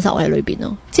嘅感受喺裏邊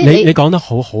咯。即係你講得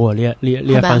好好啊！呢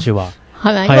一番說話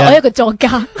係咪？我一個作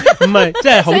家唔係，即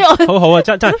係好好啊！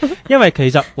真係，因為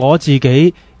其實我自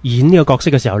己演呢個角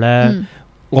色嘅時候咧，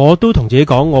我都同自己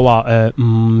講，我話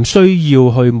唔需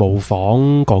要去模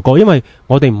仿哥哥，因為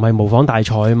我哋唔係模仿大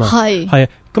賽啊嘛。係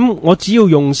咁，我只要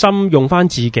用心用翻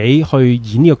自己去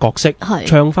演呢個角色，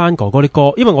唱翻哥哥啲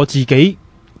歌，因為我自己。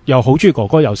又好中意哥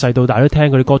哥，由細到大都聽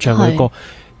佢啲歌，唱佢啲歌，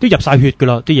都入晒血噶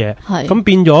啦啲嘢。咁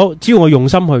變咗，只要我用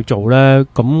心去做咧，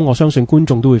咁我相信觀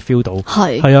眾都會 feel 到。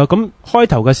係啊，咁開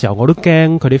頭嘅時候我都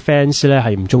驚佢啲 fans 咧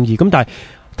係唔中意，咁但係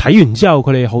睇完之後，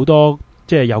佢哋好多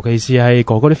即係尤其是係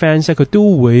哥哥啲 fans，佢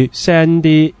都會 send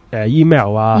啲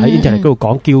email 啊喺 internet 嗰度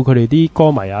講，叫佢哋啲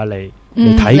歌迷啊嚟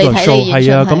睇個 show。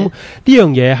係啊，咁呢樣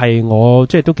嘢係我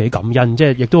即係都幾感恩，即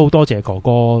係亦都好多謝哥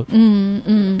哥。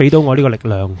俾到我呢個力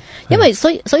量。因為所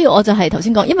以我就係頭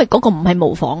先講，因為嗰個唔係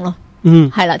模仿咯。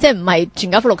係啦，即係唔係全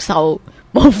家福祿壽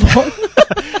模仿。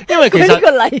因為其實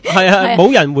係啊，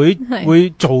冇人會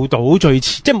做到最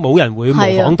似，即係冇人會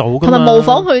模仿到噶嘛。同埋模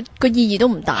仿佢個意義都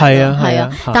唔大。係啊。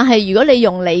但係如果你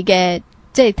用你嘅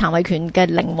即係譚偉權嘅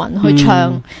靈魂去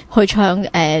唱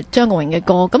張國榮嘅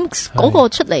歌，咁嗰個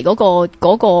出嚟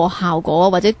嗰個效果，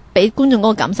或者俾觀眾嗰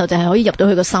個感受，就係可以入到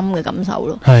佢個心嘅感受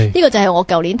咯。呢個就係我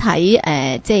舊年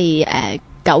睇即係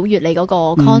9月你嗰個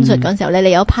concert 嗰陣時候咧，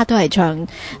你有一 part 都係唱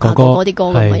哥哥啲歌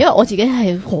噶嘛。因為我自己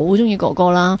係好中意哥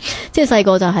哥啦，即係細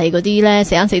個就係嗰啲咧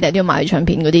死生死地都要買唱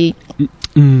片嗰啲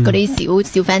嗰啲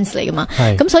小 fans 嚟噶嘛。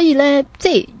咁所以咧，即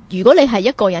係如果你係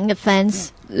一個人嘅 fans，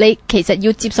你其實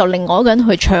要接受另外一個人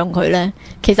去唱佢咧，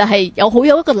其實係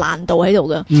有一個難度喺度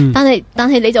噶。但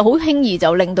係你就好輕易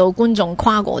就令到觀眾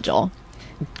跨過咗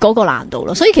嗰個難度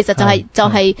咯。所以其實就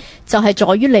係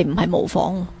在於你唔係模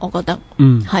仿，我覺得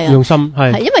係啊，用心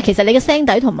係因為其實你嘅聲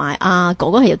底同埋阿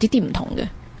哥哥係有啲唔同嘅。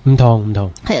唔同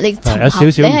係你有少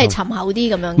少，你係沉厚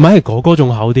啲咁樣。唔係哥哥仲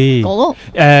厚啲。哥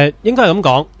哥應該係咁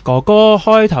講，哥哥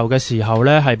開頭嘅時候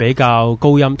咧係比較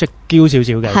高音，即係嬌少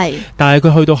少嘅。係，但係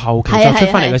佢去到後期再出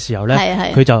翻嚟嘅時候咧，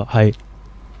佢就係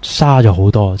沙咗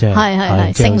好多，即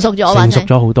係成熟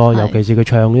咗好多。尤其是佢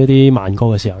唱呢啲慢歌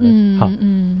嘅時候咧。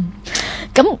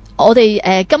咁我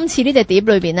哋今次呢隻碟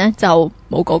裏邊咧就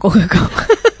冇哥哥嘅歌。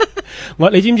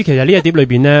你知唔知其實呢隻碟裏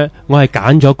邊咧，我係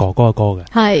揀咗哥哥嘅歌嘅，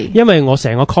係因為我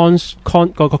成個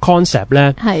concept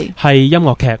咧係音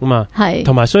樂劇啊嘛，係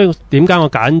同埋所以點解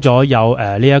我揀咗有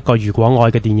呢一個如果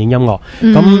愛嘅電影音樂，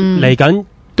咁嚟緊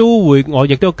都會我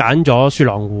亦都揀咗雪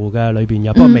狼湖嘅裏邊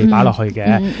有，不過未擺落去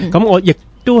嘅，咁我亦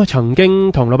都曾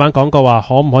經同老闆講過話，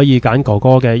可唔可以揀哥哥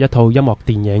嘅一套音樂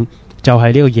電影，就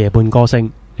係呢個夜半歌聲，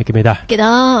你記唔記得？記得，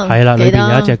係啦，裏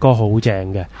邊有一隻歌好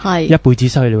正嘅，係一輩子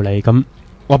失去了你咁。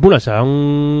我本來想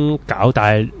搞，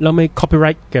但係後尾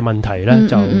copyright 嘅問題咧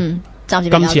就暫時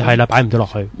今次係啦，擺唔到落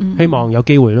去，希望有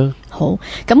機會啦。好，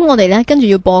咁我哋咧跟住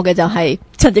要播嘅就係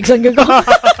陳奕迅嘅歌。呢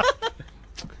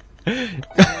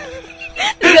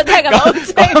個聽緊好正，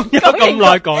講咁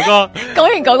耐哥哥，講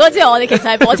完哥哥之後，我哋其實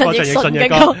係播陳奕迅嘅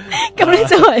歌。咁咧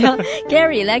就係啊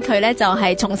Gary 咧，佢咧就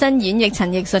係重新演繹陳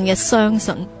奕迅嘅《相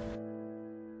信》。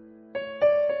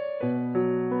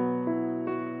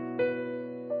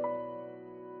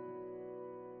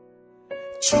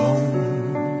重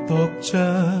讀着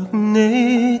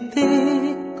你的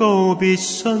告別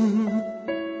信，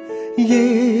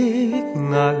抑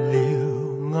壓了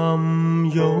暗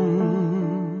湧，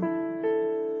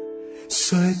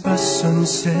雖不信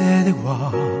寫的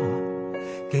話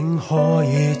竟可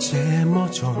以這麼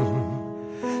重，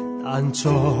但再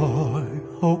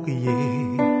哭亦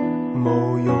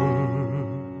無用。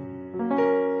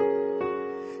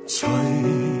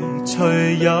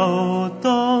隨又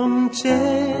當這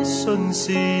信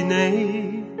是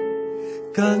你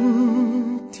緊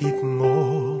貼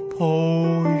我抱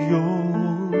擁，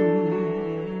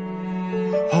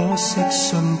可惜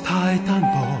信太單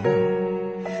薄，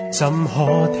怎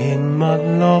可填密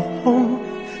落空？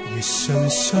越信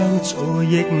相早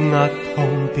抑壓痛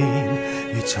便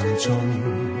越沉重，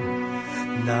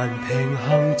難平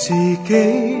衡自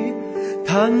己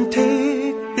忐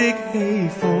忑的起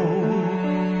伏，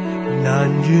難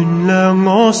原諒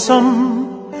我心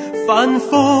反覆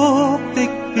的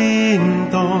變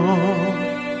動，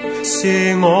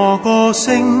是我個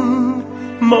性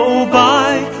舞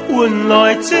擺換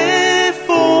來這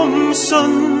封信，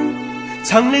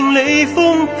曾令你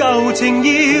封舊情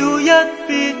要一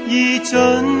別而盡，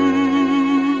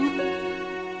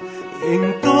仍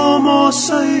多麼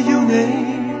需要你，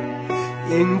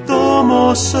仍多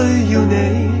麼需要你，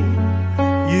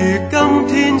如今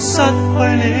天失去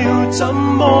了，怎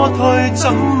麼退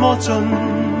怎麼進？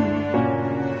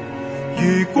如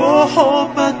果可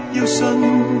不要信，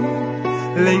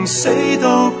寧死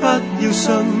都不要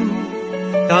信，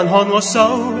但看我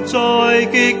手再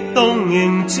激動，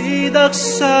仍只得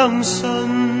相信。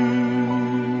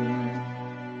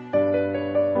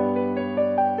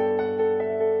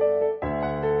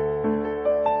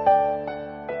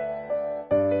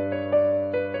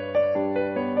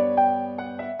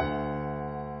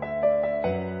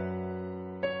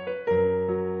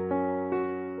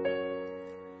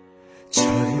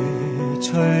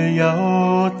隨又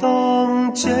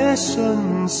當這信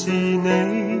是你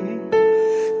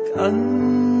緊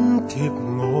貼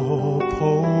我抱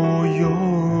擁，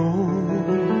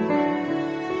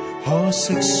可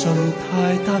惜信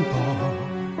太單薄，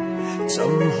怎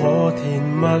可填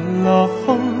密落空？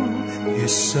越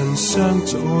信相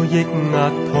早抑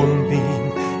壓痛便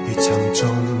越沉重，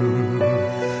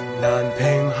難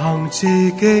平衡自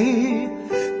己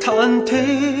忐忑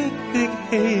的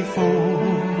起伏，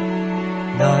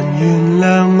難原諒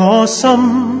我心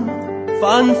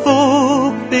反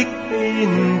覆的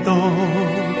變動，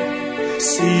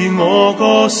是我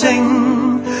個性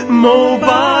舞擺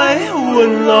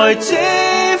換來這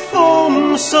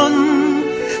封信，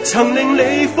曾令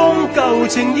你封舊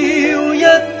情要一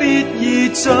別而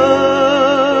盡，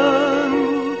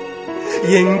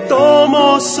仍多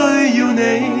麼需要你，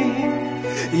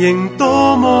仍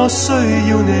多麼需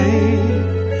要你，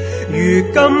如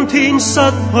今天失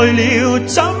去了，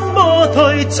怎麼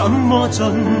退怎麼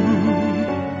進？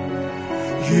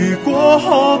如果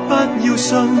可不要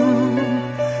信，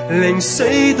寧死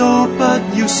都不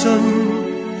要信，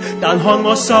但看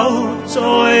我手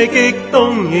再激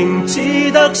動，仍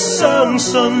只得相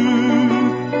信。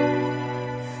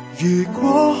如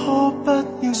果可不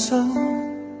要信，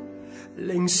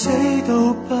寧死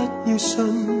都不要信，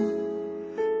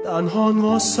但看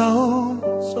我手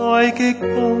再激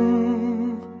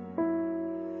動，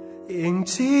仍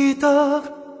只得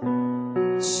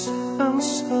相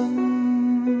信。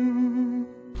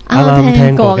啱啱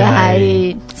聽過嘅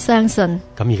係相信。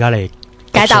咁而家嚟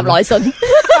解答來信，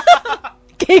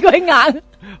幾鬼硬，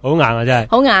好硬啊！真係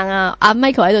好硬啊！阿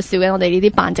Michael 喺度笑緊我哋呢啲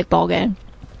扮直播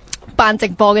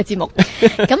嘅節目。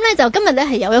咁咧就今日咧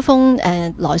係有一封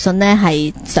來信咧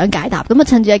係想解答，咁啊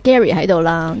趁住阿 Gary 喺度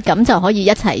啦，咁就可以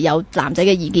一齊有男仔嘅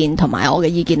意見同埋我嘅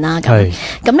意見啦。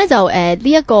咁咧就呢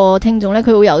一個聽眾咧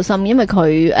佢好有心，因為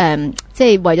佢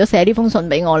即係為咗寫呢封信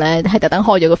俾我咧，係特登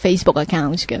開咗個 Facebook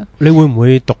account 嘅。你會唔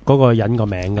會讀嗰個人個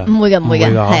名噶？唔會嘅，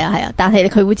係啊，但係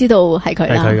佢會知道係佢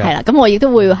啦，係啦。咁我亦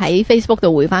都會喺 Facebook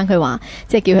度回翻佢話，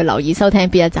即係叫佢留意收聽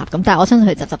邊一集。咁但係我相信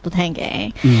佢集集都聽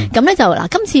嘅。咁咧就嗱，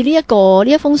今次呢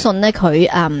一封信咧，佢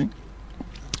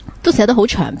都寫得好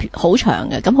長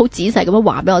嘅，咁好仔細咁樣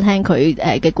話俾我聽佢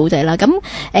嘅故仔啦。咁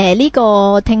呢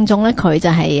個聽眾咧，佢就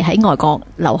係喺外國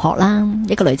留學啦，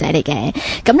一個女仔嚟嘅。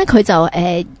咁咧佢就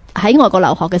喺外國留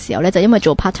學嘅時候咧，就因為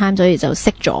做 part time，所以就識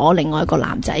咗另外一個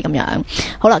男仔咁樣。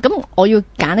好啦，咁我要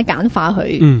簡化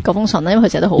佢嗰封信啦，因為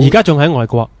佢寫得好。而家仲喺外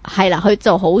國。係啦，佢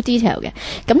就好 detail 嘅。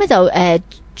咁咧就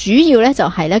主要咧就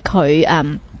係咧佢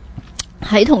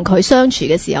喺同佢相處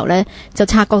嘅時候咧，就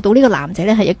察覺到呢個男仔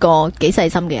咧係一個幾細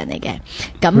心嘅人嚟嘅。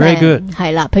咁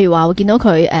係啦，譬如話會見到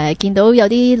佢見到有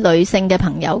啲女性嘅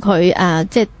朋友，佢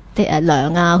即係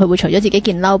涼啊，佢會除咗自己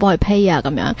件褸幫佢披啊咁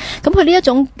樣。咁佢呢一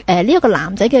種呢一個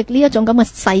男仔嘅呢一種咁嘅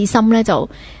細心咧，就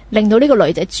令到呢個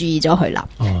女仔注意咗佢啦。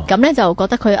咁咧就覺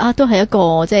得佢都係一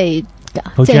個即係。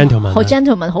好 gentleman， 好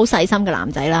gentleman， 好細心嘅男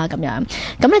仔啦，咁樣。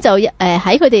咁咧就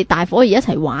喺佢哋大伙兒一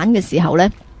齊玩嘅時候咧，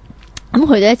咁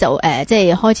佢咧就即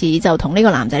係開始就同呢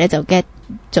個男仔咧就 get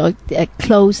咗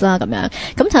close 啦，咁樣。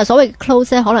咁就所謂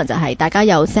close 咧，可能就係大家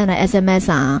有 send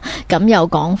SMS 啊，咁又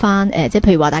講翻即係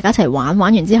譬如話大家一齊玩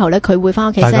完之後咧，佢會翻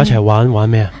屋企。大家一齊玩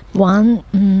咩啊？玩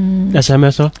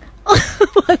SMS 咯。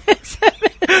玩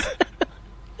SMS。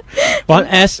玩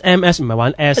SMS 唔係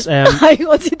玩 SM。係，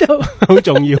我知道。好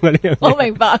重要嘅呢樣嘢。我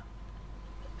明白。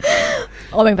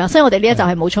我明白，所以我哋呢一集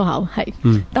係冇粗口，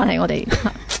係。但係我哋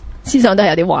思想都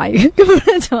係有啲壞嘅。咁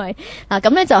咧就係咁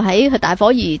咧就喺佢大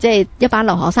伙兒即係一班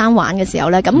留學生玩嘅時候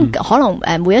咧，咁可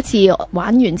能每一次玩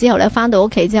完之後咧，翻到屋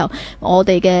企之後，我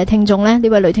哋嘅聽眾咧，呢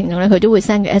位女聽眾咧，佢都會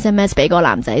send 個 SMS 俾個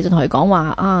男仔，就同佢講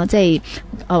話即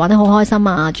係玩得好開心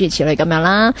啊，諸如此類咁樣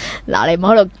啦。嗱，你唔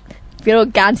好喺度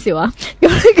奸笑啊！咁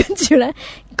跟住咧，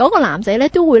嗰個男仔咧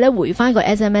都會咧回翻個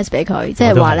SMS 俾佢，即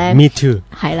係話咧 ，Me too，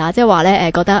係啦，即係話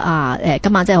咧覺得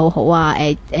今晚真係好好啊！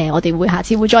我哋下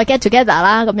次會再 get together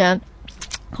啦，咁樣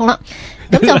好啦。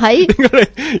咁就喺點解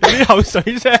你有啲口水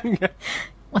聲嘅？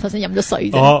我頭先飲咗水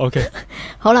啫。OK。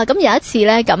好啦，咁有一次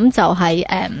咧，咁就係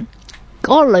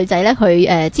嗰個女仔咧，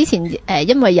佢之前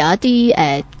因為有一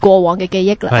啲過往嘅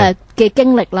記憶啦，嘅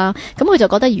經歷啦，咁佢就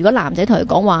覺得如果男仔同佢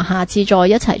講話下次再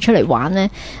一齊出嚟玩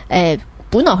咧，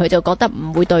本來佢就覺得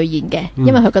唔會兌現嘅，因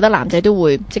為佢覺得男仔都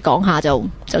會即係講下就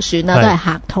算啦，都係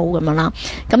客套咁樣啦。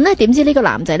咁咧點知呢個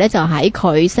男仔咧就喺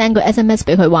佢 send 個 SMS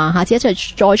俾佢話下次一齊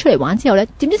再出嚟玩之後咧，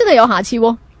點知真係有下次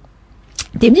喎？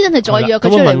點知真係再約佢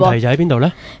出嚟喎？問題就喺邊度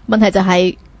咧？問題就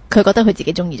係佢覺得佢自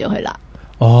己中意咗佢啦。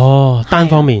單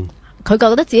方面。佢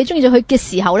覺得自己中意咗佢嘅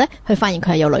時候咧，佢發現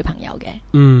佢係有女朋友嘅。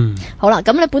好啦，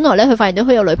咁咧本來咧佢發現到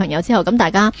佢有女朋友之後，咁大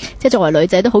家即係作為女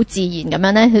仔都好自然咁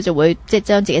樣咧，佢就會即係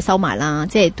將自己收埋啦，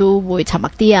即係都會沉默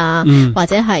啲啊，或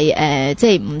者係即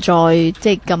係唔再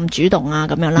即係咁主動啊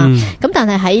咁樣啦。咁但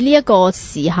係喺呢一個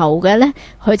時候嘅咧，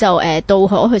佢就到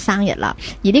咗佢生日啦，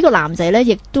而呢個男仔咧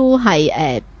亦都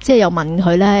係即係又問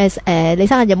佢咧，你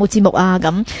生日有冇節目啊？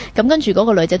咁跟住嗰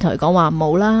個女仔同佢講話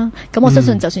冇啦。咁我相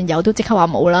信就算有都即刻話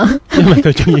冇啦，因為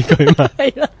佢中意佢嘛。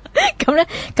係啦，咁咧，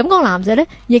咁嗰個男仔咧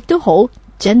亦都好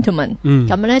gentleman，咁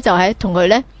樣咧就喺同佢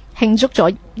咧慶祝咗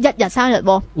一日生日。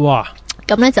哇！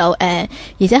咁咧就而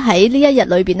且喺呢一日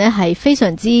裏邊咧係非常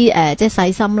之即係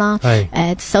細心啦。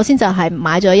首先就係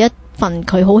買咗一份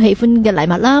佢好喜歡嘅禮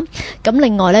物啦，咁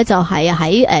另外咧就係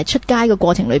喺出街嘅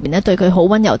過程裏邊咧對佢好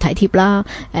溫柔體貼啦，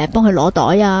幫佢攞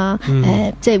袋啊，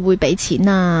即係會俾錢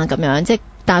啊咁樣，即係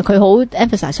但係佢好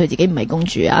emphasize 佢自己唔係公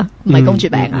主啊，唔係公主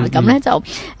病啊，咁咧就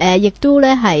亦都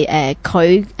咧係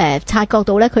佢察覺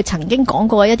到咧佢曾經講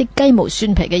過一啲雞毛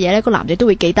蒜皮嘅嘢咧，個男仔都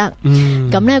會記得，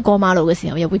咁咧過馬路嘅時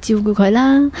候又會照顧佢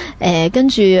啦，跟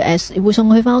住會送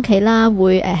佢翻屋企啦，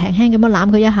會輕輕咁樣攬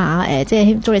佢一下，即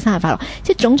係祝你生日快樂，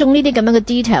即係種種呢啲咁樣嘅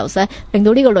details 咧，令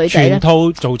到呢個女仔咧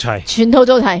全套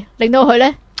做齊，令到佢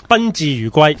咧賓至如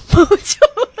歸。冇錯。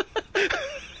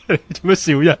做乜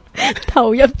笑啫？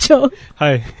投入咗，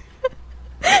係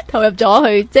投入咗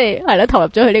去，即係係啦，投入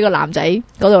咗去呢個男仔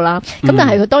嗰度啦。咁但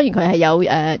係佢當然佢係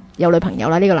有女朋友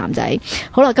啦。呢個男仔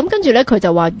好啦，咁跟住咧佢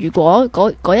就話，如果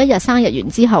嗰一日生日完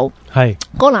之後，嗰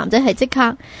個男仔係即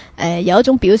刻有一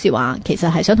種表示話，其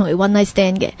實係想同佢 one night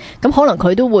stand 嘅。咁可能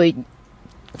佢都會，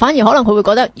反而可能佢會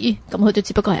覺得，咦？咁佢都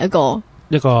只不過係一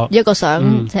個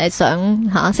想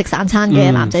想食散餐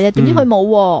嘅男仔啫，點知佢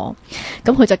冇，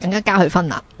咁佢就更加加佢分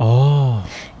啦。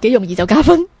幾容易就加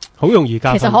分，好容易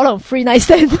加分。其實可能 free night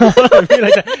stand，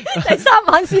第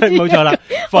3晚先。冇錯啦，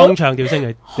放長調聲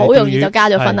嚟，好容易就加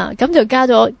咗分啦。咁就加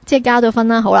咗分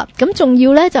啦。好啦，咁仲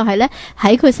要咧就係咧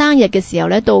喺佢生日嘅時候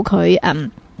咧，到佢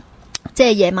即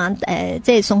係夜晚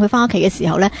即係送佢翻屋企嘅時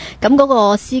候咧，咁嗰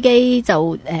個司機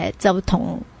就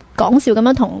同講笑咁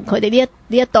樣同佢哋呢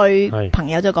呢一對朋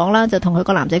友就講啦，就同佢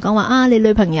個男仔講話啊，你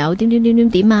女朋友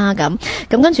點啊咁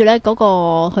跟住咧佢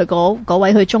嗰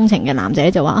位佢鍾情嘅男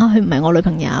仔就話啊，佢唔係我女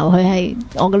朋友，佢係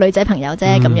我個女仔朋友啫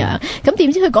咁樣。咁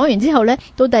點知佢講完之後咧，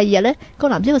到第二日咧個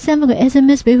男仔又 send 翻個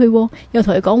SMS 俾佢，又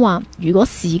同佢講話，如果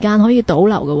時間可以倒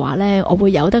流嘅話咧，我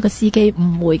會由得個司機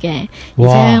誤會嘅，而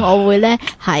且我會咧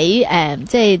喺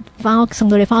即係送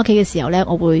到你翻屋企嘅時候咧，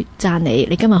我會讚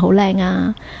你今日好靚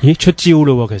啊！咦，出招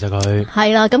咯，其實佢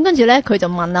係啦，咁跟住咧佢就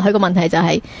問啦，佢個問題就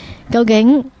係究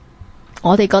竟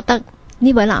我哋覺得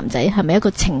呢位男仔係咪一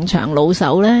個情場老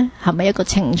手呢？係咪一個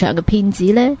情場嘅騙子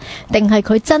呢？定係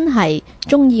佢真係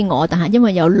中意我，但係因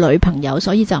為有女朋友，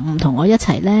所以就唔同我一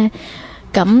齊呢？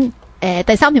咁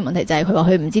第三條問題就係佢話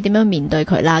佢唔知點樣面對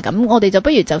佢啦。咁我哋就不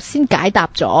如就先解答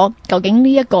咗，究竟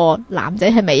呢一個男仔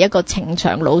係咪一個情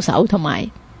場老手同埋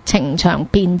情場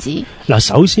騙子？嗱，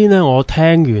首先呢，我聽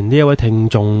完呢一位聽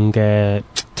眾嘅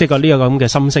即係呢個咁嘅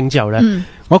心聲之後呢，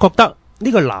我覺得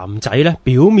呢個男仔呢，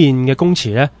表面嘅供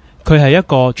詞呢，佢係一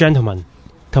個 gentleman，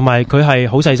 同埋佢係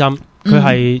好細心，佢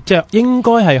係即係應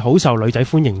該係好受女仔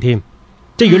歡迎添。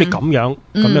即係如果你咁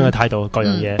樣嘅態度，各樣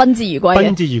嘢賓至如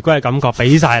歸嘅感覺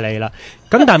俾晒你啦。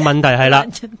咁但係問題係啦，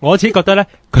我自己覺得咧，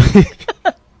佢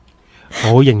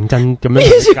好認真咁樣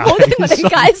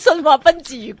解釋話賓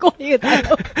至如歸嘅態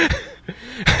度。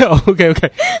OK，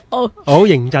 好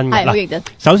認真嘅。好認真。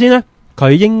首先咧，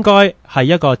佢應該係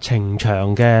一個情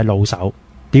場嘅老手。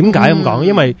點解咁講？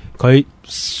因為佢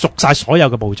熟晒所有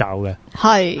嘅步驟嘅，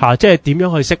係吓，即係點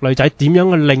樣去識女仔，點樣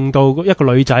去令到一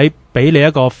個女仔俾你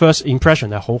一個 first impression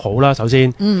係好好啦。首先，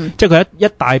即係佢一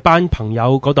大班朋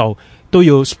友嗰度都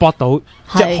要 spot 到，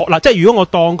即係嗱，即係如果我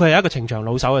當佢係一個情場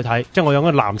老手去睇，即係我有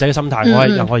個男仔嘅心態，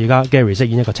我而家 Gary 飾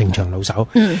演一個情場老手，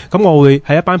咁我會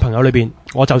喺一班朋友裏邊，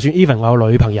我就算 even 我有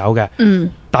女朋友嘅，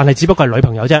但係只不過係女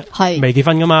朋友啫，未結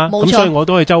婚噶嘛，咁所以我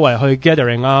都去周圍去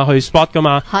gathering 啊，去 spot 噶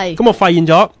嘛，咁我發現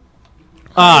咗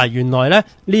啊，原來咧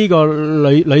呢個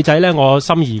女仔咧我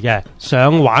心儀嘅，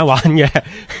想玩玩嘅，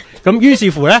咁於是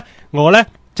乎咧我咧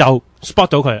就 spot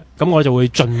到佢，咁我就會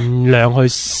盡量去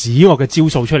使我嘅招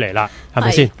數出嚟啦，係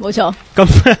咪先？冇錯。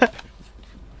咁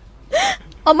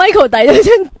阿 Michael 遞咗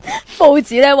張報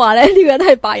紙咧，話咧呢個人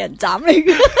係百人斬嚟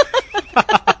嘅。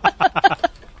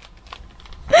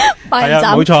百人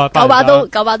斬，冇錯，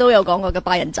九把都有講過嘅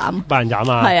百人斬。百人斬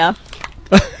啊！係啊。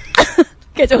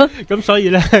繼續。咁所以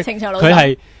咧，佢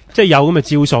係即係有咁嘅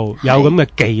招數，有咁嘅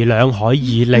伎倆，可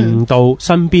以令到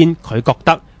身邊佢覺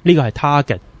得呢個係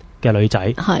target 嘅女仔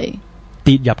係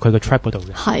跌入佢嘅 trap 嗰度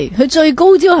嘅。係佢最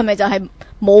高招係咪就係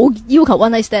冇要求 one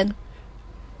night stand？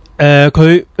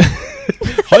佢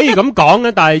可以咁講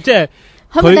嘅，但係即係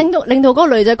係咪令到嗰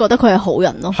個女仔覺得佢係好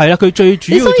人咯？係啦，佢最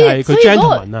主要就係佢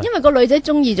gentleman 啊，因為個女仔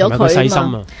中意咗佢細心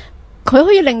啊。佢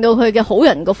可以令到佢嘅好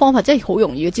人個方法真係好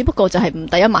容易嘅，只不過就係唔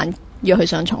第一晚約佢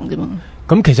上床啫嘛。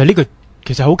咁其實呢個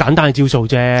其實好簡單嘅招數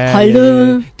啫，係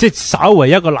咯，即係稍為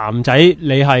一個男仔，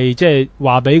你係即係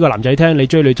話俾個男仔聽，你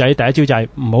追女仔第一招就係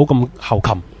唔好咁後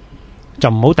擒，就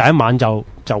唔好第一晚就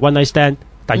one night stand，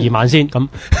 第二晚先咁。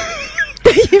第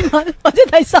二晚或者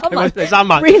第三晚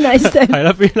，free night stand 係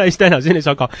啦，free night stand 頭先你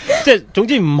所講，即係總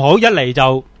之唔好一嚟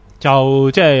就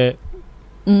即係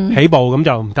起步咁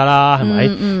就唔得啦，係咪？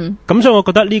咁所以我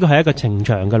覺得呢個係一個情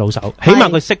場嘅老手，起碼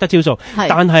佢識得招數，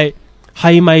但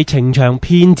係咪情場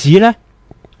騙子咧？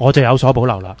我就有所保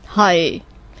留啦。係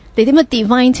你點樣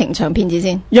define 情場騙子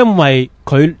先？因為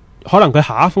佢可能佢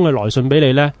下一封嘅來信俾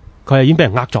你咧，佢係已經俾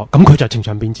人呃咗，咁佢就係情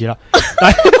場騙子啦。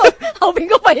但後邊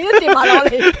嗰位都跌埋落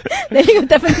嚟，你呢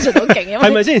個 definition 好勁啊！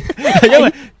係咪先？因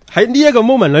為喺呢一個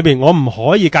moment 裏邊，我唔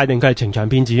可以界定佢係情場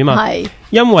騙子啊嘛。係，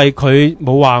因為佢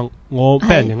冇話我俾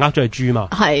人哋呃咗係豬嘛。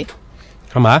係，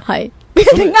係咪啊？係，俾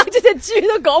人哋呃咗隻豬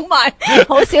都講埋，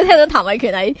好少聽到譚偉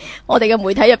權喺我哋嘅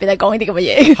媒體入邊係講呢啲咁嘅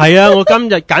嘢。係啊，我今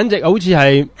日簡直好似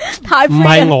係唔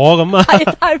係我咁啊！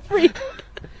係太 free。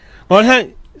我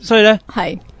聽，所以咧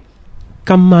係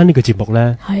今晚呢個節目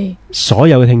咧，係所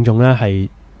有嘅聽眾咧係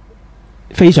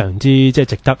非常之即係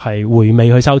值得係回味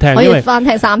去收聽，可以翻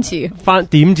聽3次，翻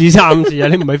點止3次啊！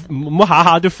你唔好下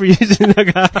下都 free 先得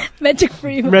噶，magic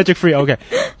free，OK。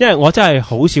因為我真係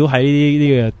好少喺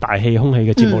呢個大氣空氣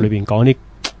嘅節目裏邊講啲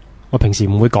我平時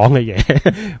唔會講嘅嘢，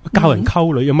教人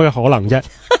溝女有乜可能啫？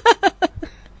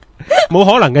冇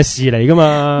可能嘅事嚟噶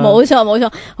嘛。冇錯冇錯，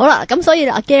好啦，咁所以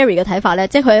阿 Gary 嘅睇法咧，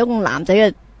即係佢係一個男仔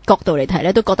嘅角度嚟睇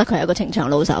咧，都覺得佢係一個情場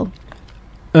老手。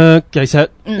其實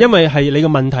因為係你個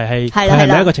問題係佢係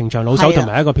咪一個情場老手同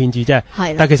埋一個騙子啫？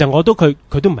但係其實我都佢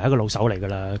都唔係一個老手嚟噶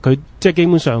啦，佢即係基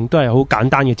本上都係好簡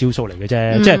單嘅招數嚟嘅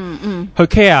啫，即係去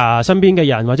care 身邊嘅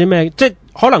人或者咩，即係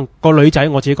可能個女仔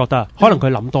我自己覺得，可能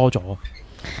佢諗多咗。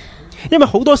因為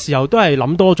好多時候都係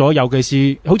諗多咗，尤其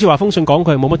是好似話封信講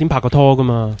佢係冇乜點拍過拖噶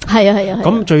嘛。係啊。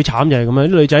咁最慘就係咁樣，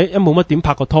啲女仔一冇乜點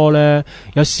拍過拖咧，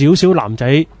有少少男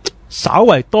仔稍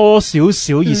為多少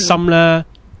少熱心咧，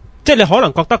即係你可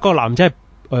能覺得個男仔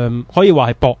係可以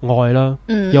話係博愛啦，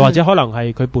又或者可能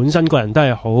係佢本身個人都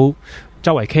係好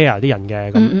周圍 care 啲人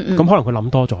嘅，咁可能佢諗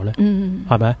多咗咧，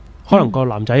係咪？可能個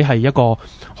男仔係一個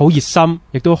好熱心，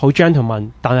亦都好 gentleman，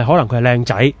 但係可能佢係靚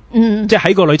仔，即係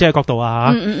喺個女仔嘅角度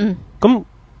啊吓，咁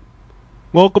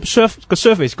我個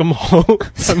service 咁好，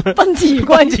賓至如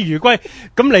歸，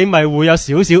咁你咪會有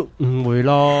少少誤會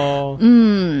咯，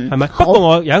係咪？不過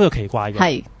我有一個奇怪嘅，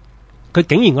係佢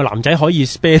竟然個男仔可以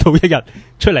spare 到一日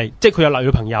出嚟，即係佢有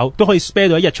女朋友都可以 spare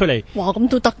到一日出嚟。哇，咁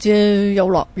都得啫，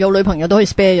有女朋友都可以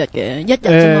spare 一日嘅，一日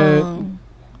啫嘛。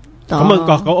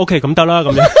咁啊，OK， 咁得啦，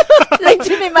咁樣。你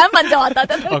轉面問一問就話得。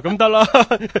哦，咁得啦，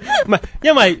唔係，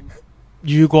因為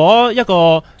如果一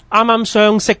個啱啱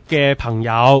相識嘅朋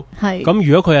友，係咁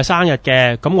如果佢係生日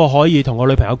嘅，咁我可以同我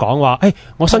女朋友講話，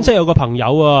我新識有個朋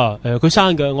友啊，佢生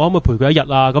日嘅，我可唔可以陪佢一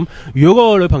日啊？咁如果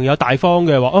嗰個女朋友大方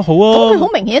嘅話，好啊。咁佢好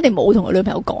明顯一定冇同佢女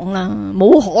朋友講啦，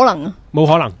冇可能啊，冇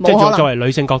可能，即係作為女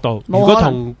性角度，如果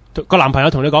同個男朋友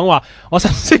同你講話，我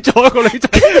新識咗一個女仔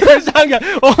佢生日，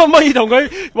我可唔可以同佢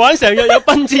玩成日有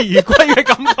賓至如歸嘅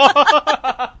感覺？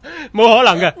冇可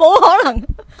能嘅，冇可能。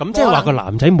咁即係話個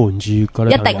男仔瞞住個女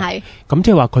朋友，一定係。咁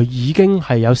即係話佢已經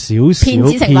係有少少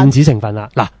騙子成分啦。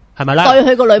嗱，係咪啦？對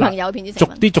佢個女朋友騙子成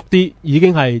分，逐啲已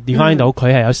經係 define 到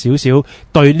佢係有少少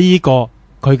對呢個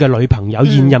佢嘅女朋友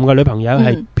現任嘅女朋友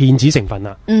係騙子成分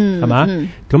啦。係嘛？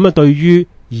咁啊，對於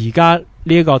而家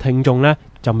呢一個聽眾咧，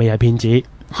就未係騙子。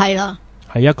係啦，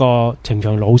係一個情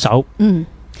場老手。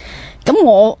咁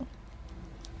我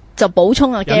就補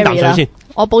充阿 Gary 啦。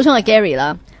我補充阿 Gary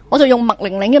啦，我就用麥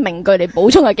玲玲嘅名句嚟補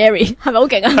充阿 Gary， 係咪好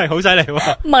勁啊？係好犀利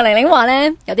喎！麥玲玲話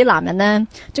咧，有啲男人咧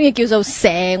中意叫做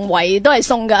成圍都係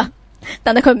餸噶，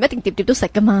但係佢唔一定碟碟都食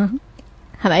噶嘛，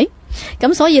係咪？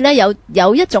咁所以咧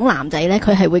有一種男仔咧，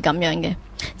佢係會咁樣嘅，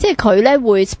即係佢咧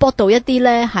會 spot 到一啲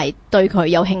咧係對佢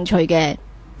有興趣嘅。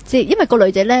即係因為個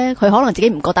女仔咧，佢可能自己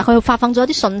唔覺，但佢發放咗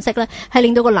一啲信息咧，係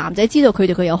令到個男仔知道佢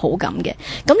對佢有好感嘅。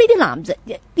咁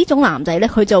呢種男仔咧，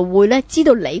佢就會咧知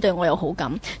道你對我有好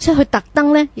感，所以佢特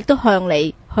登咧，亦都向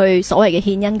你去所謂嘅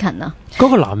獻殷勤啊。嗰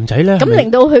個男仔咧，咁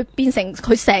令到佢變成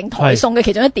佢成台餸嘅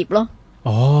其中一碟咯。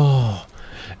哦，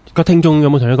個聽眾有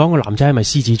冇同你講個男仔係咪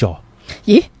獅子座？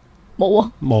咦，冇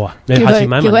啊，冇啊，你下次問一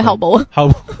問叫佢後補啊，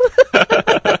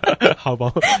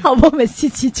後補咪獅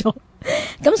子座。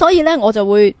咁所以咧，我就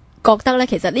會覺得咧，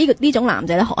其實呢種男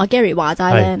仔咧，學阿 Gary 話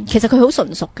齋咧，其實佢好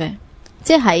純熟嘅，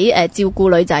即係喺照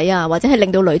顧女仔啊，或者係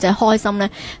令到女仔開心咧，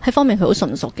喺方面佢好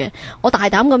純熟嘅。我大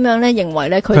膽咁樣咧，認為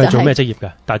咧，佢就係做咩職業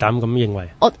㗎？大膽咁認為，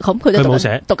咁佢都讀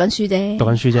緊書啫，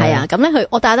係啊。咁咧，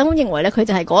我大膽咁認為咧，佢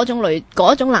就係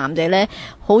嗰種男仔咧，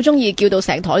好中意叫到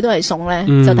成台都係餸咧，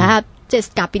就睇下即係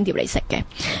夾邊碟嚟食嘅。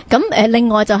咁另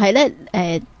外就係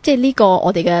咧，即係呢個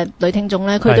我哋嘅女聽眾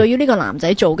咧，佢對於呢個男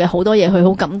仔做嘅好多嘢，佢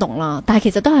好感動啦。但係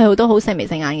其實都係好多好細眉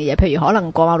細眼嘅嘢，譬如可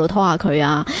能過馬路拖下佢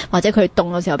啊，或者佢凍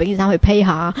嘅時候俾件衫去披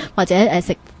下，或者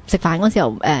食飯嗰時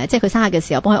候即係佢生日嘅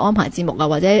時候幫佢安排節目啊，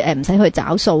或者唔使去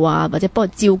找數啊，或者幫佢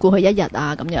照顧佢一日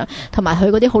啊咁樣，同埋佢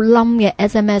嗰啲好冧嘅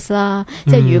SMS 啦，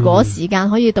即係如果時間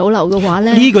可以倒流嘅話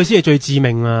咧，呢個先係最致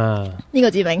命啊！呢個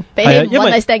致命比起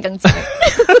One Night Stand 更致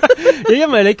命。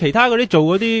因為你其他嗰啲做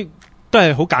嗰啲都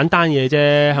係好簡單嘢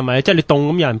啫，係咪？即係你凍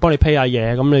咁，有人幫你披下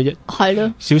嘢，咁你係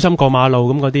咯，小心過馬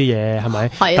路咁嗰啲嘢，係咪？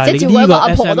係啊，即係照顧一個阿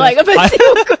婆都係咁樣照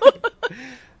顧。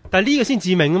但係呢個先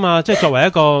致命啊嘛！即係作為一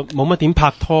個冇乜點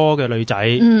拍拖嘅女仔，而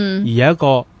有一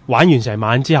個玩完成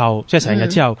晚之後，即係成日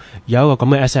之後有一個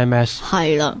咁嘅 SMS，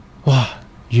 係啦，哇！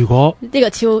如果呢個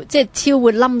超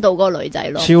會冧到嗰個女仔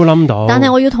咯，超冧到。但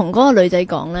係我要同嗰個女仔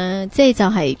講咧，即係就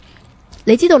係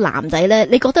你知道男仔咧，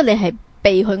你覺得你係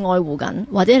被佢愛護緊，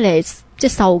或者你係即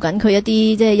係受緊佢一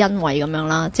啲即係恩惠咁樣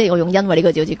啦，即係我用恩惠呢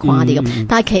個字好似誇啲咁。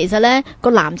但係其實咧，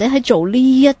個男仔喺做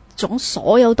呢一種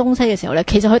所有東西嘅時候咧，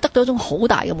其實佢得到一種好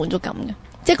大嘅滿足感嘅。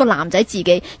即係個男仔自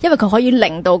己，因為佢可以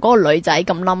令到嗰個女仔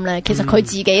咁冧咧，其實佢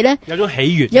自己咧有種喜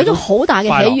悅，有種好大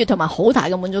嘅喜悅同埋好大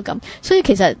嘅滿足感。所以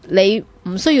其實你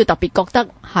唔需要特別覺得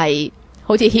係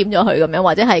好似欠咗佢咁樣，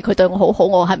或者係佢對我好好，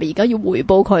我係咪而家要回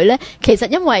報佢咧？其實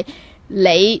因為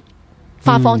你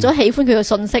發放咗喜歡佢嘅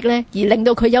信息咧，而令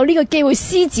到佢有呢個機會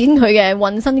施展佢嘅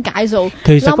渾身解數，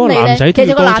其實個男仔，其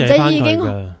實個男仔已經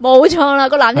冇錯啦，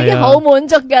個男仔已經好滿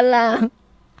足噶啦，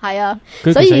係啊，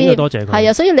所以係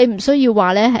啊，所以你唔需要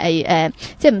話咧係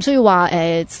即係唔需要話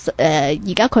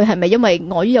而家佢係咪因為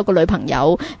礙於有個女朋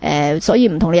友所以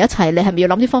唔同你一齊？你係咪要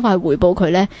諗啲方法去回報佢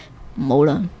咧？唔好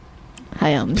啦，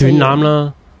係啊，斷纜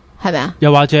啦。係咪啊？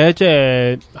又或者即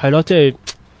係咯，即係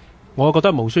我覺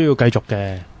得冇需要繼續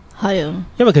嘅。係啊，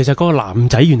因為其實嗰個男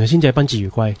仔原來先至係賓至如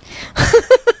歸，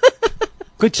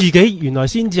佢自己原來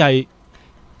先至係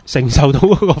承受到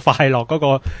嗰個快樂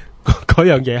嗰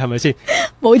樣嘢，係咪先？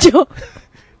冇錯。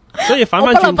所以反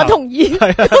翻轉頭，我不能不同意。個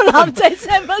男仔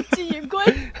先係賓至如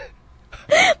歸。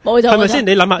冇錯，係咪先？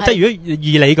你諗下，即係如果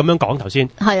以你咁樣講頭先，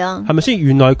係啊，係咪先？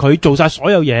原來佢做晒所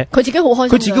有嘢，佢自己好開心，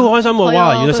佢自己好開心喎！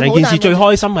哇，原來成件事最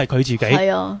開心係佢自己，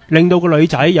係啊，令到個女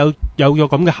仔有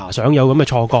咁嘅遐想，有咁嘅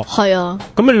錯覺，係啊。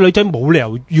咁你女仔冇理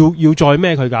由要再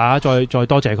咩佢噶，再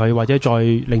多謝佢，或者再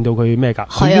令到佢咩噶，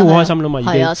佢已經好開心啦嘛，已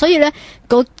經。係啊，所以咧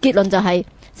個結論就係，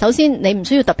首先你唔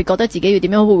需要特別覺得自己要點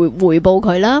樣回報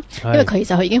佢啦，因為其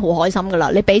實佢已經好開心噶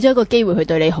啦，你俾咗一個機會佢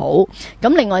對你好。咁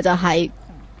另外就係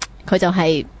佢就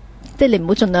係。即係你唔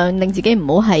好盡量令自己唔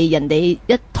好係人哋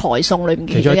一台餸裏面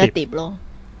其中一碟咯，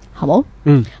好冇？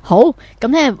嗯，好。咁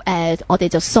咧，我哋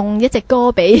就送一隻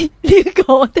歌俾呢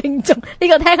個聽眾。呢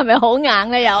個聽係咪好硬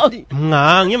咧？有唔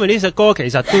硬，因為呢隻歌其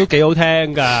實都幾好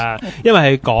聽噶，因為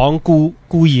係講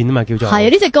孤燕啊嘛，叫做係啊。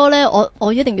呢隻歌咧，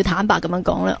我一定要坦白咁樣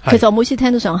講咧，其實我每次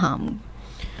聽都想喊。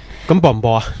咁播唔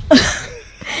播啊？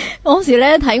嗰時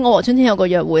咧睇《我和春天有個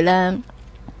約會》咧。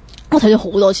我睇咗好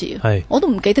多次，我都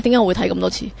唔記得點解我會睇咁多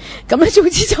次。咁咧，總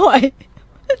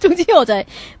之我就係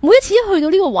每一次一去到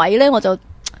呢個位咧，我就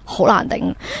好難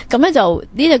頂。咁咧就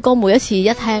呢隻歌每一次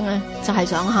一聽咧，就係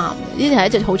想喊。呢隻係一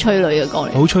隻好催淚嘅歌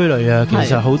嚟，好催淚啊！其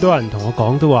實好多人同我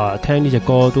講都話聽呢隻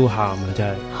歌都喊啊，真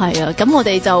係。係啊，咁我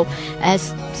哋就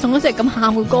送咗隻咁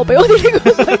喊嘅歌俾我哋呢個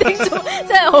女聽眾，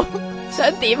真係好想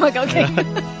點啊！究竟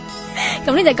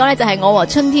咁呢隻歌咧就係《我和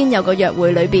春天有個約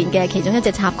會》裏邊嘅其中一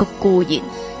隻插曲《孤燕》。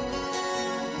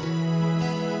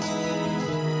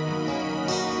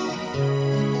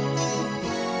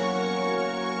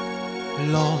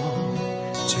浪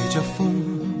隨着風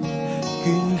捲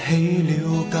起了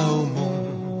舊夢，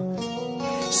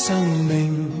生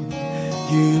命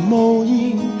如霧煙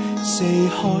四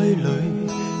海裏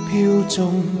飄縱，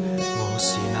我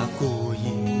是那孤燕，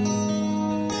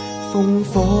烽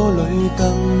火裏更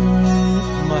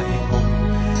迷蒙，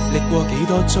歷過幾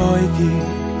多災劫，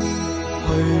去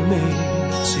未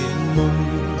前夢，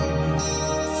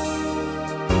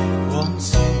往事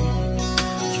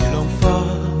如浪花，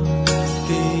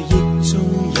記憶中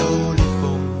有裂縫，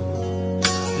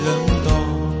兩代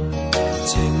情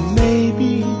未變，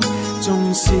縱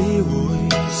使會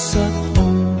失控，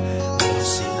我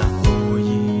是那孤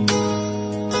燕，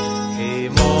期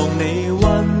望你溫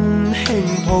馨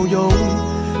抱擁，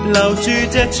留住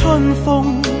這春風，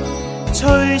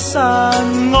吹散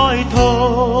哀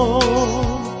痛，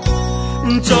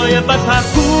再也不怕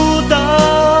孤單，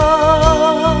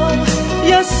一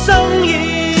生已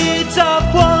習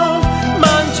慣漫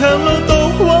長路途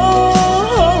往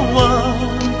還，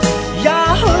也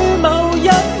許某一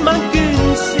晚倦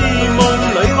時夢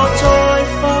裏我再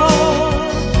返，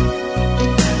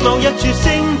某一處星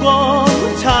光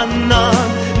燦爛，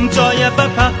再也不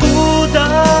怕孤單，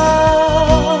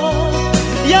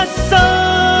一生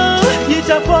已習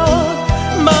慣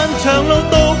漫長路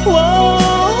途往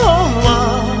還，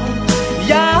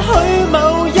也許某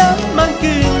一晚倦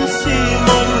時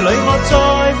夢裏我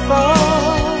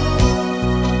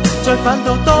再返到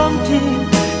當天，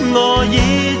我已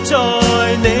在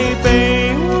你臂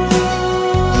彎。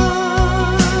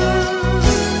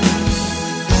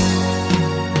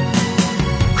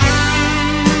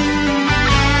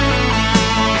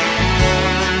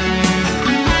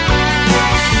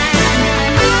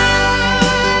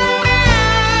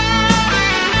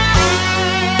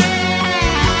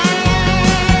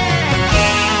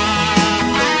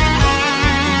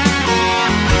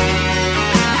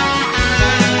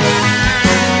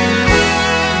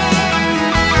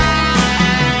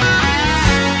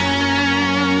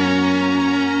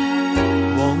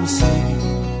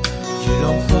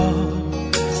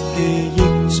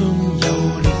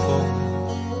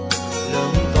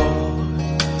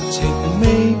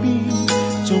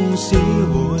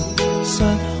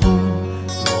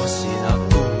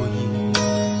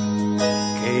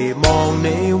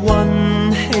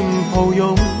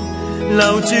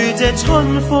留住這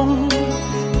春風，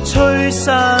吹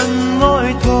散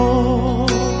哀痛，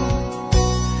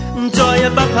再也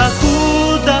不怕孤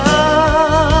單，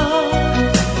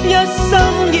一生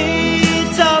已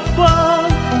習慣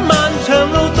漫長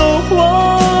路途往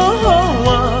還，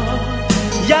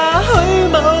也許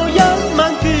某一晚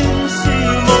倦時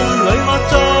夢裏我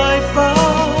再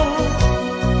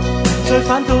返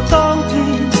到當天，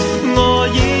我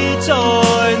已在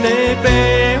你臂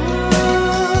彎。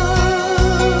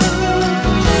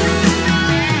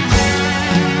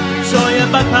再也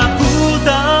不怕孤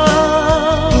單，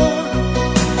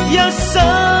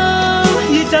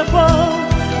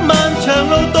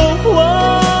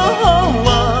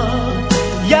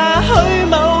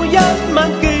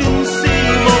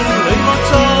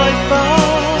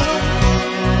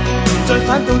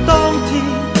到當天，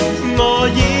我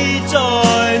已在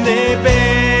你臂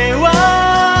彎。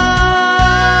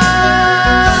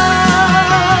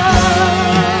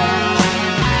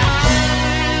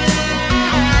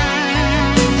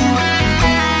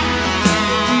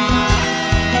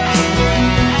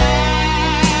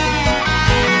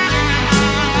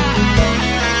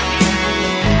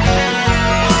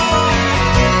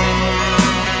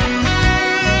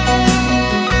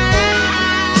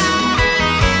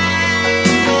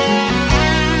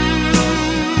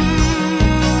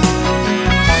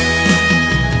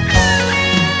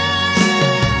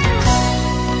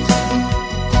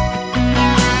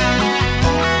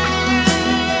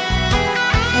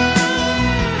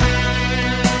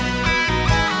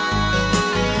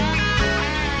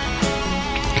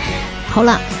好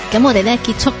啦，咁我哋咧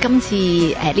結束今次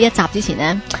呢一集之前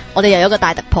呢，我哋又有一個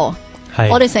大突破。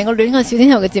我哋成個戀愛小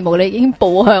天后嘅節目咧已經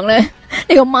步向咧呢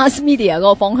個 mass media 嗰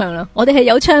個方向啦。我哋係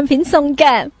有唱片送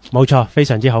嘅，冇錯，非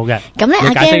常之好嘅。咁咧，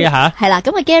你解釋一下。係啦，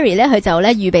咁阿 Gary 咧，佢就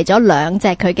咧預備咗2隻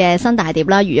佢嘅新大碟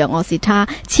啦，如若我是他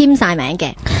簽晒名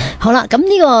嘅。好啦，咁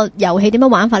呢個遊戲點樣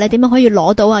玩法咧？點樣可以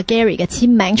攞到阿 Gary 嘅簽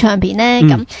名唱片咧？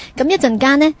咁一陣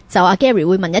間咧就阿 Gary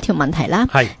會問一條問題啦。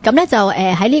係。咁咧就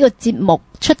喺呢個節目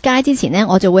出街之前呢，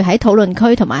我就會喺討論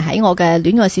區同埋喺我嘅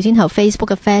戀愛小天后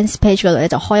Facebook 嘅 fans page 嗰度咧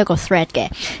就開一個 thread 嘅，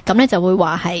咁咧就會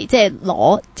話係即係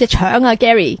搶阿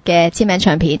Gary 嘅簽名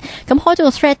唱片。咁開咗個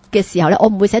thread 嘅時候咧，我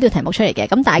唔會寫條題目出嚟嘅，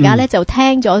咁大家咧就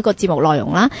聽咗個節目內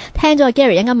容啦，聽咗阿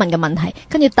Gary 一陣間問嘅問題，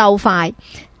跟住鬥快。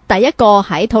第一個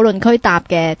喺討論區答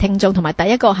嘅聽眾同埋第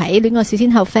一個喺戀愛小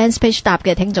天后 fans page 答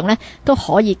嘅聽眾咧，都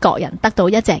可以各人得到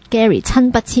一隻 Gary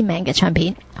親筆簽名嘅唱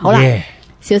片。好啦，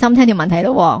小心聽條問題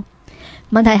咯。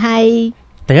問題係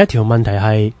第一條問題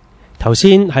係頭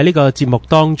先喺呢個節目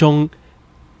當中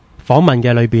訪問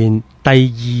嘅裏邊第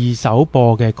2首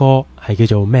播嘅歌係叫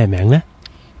做咩名呢？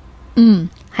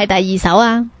係第2首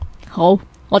啊。好，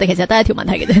我哋其實得一條問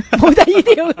題嘅啫，冇第二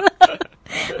條噶啦。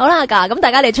好啦，咁大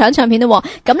家嚟搶唱片咯。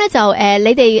咁咧就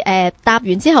你哋答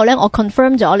完之後咧，我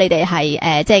confirm 咗你哋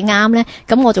係即係啱咧，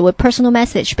咁我就會 personal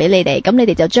message 俾你哋，咁你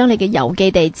哋就將你嘅郵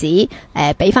寄地址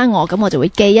俾翻我，咁我就會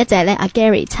寄一隻咧阿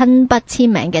Gary 親筆簽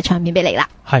名嘅唱片俾你啦。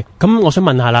係，咁我想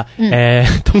問下啦，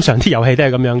通常啲遊戲都係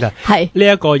咁樣嘅。係呢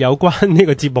一個有關呢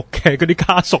個節目嘅嗰啲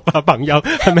家屬啊朋友，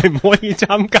係咪唔可以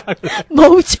參加？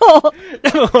冇錯，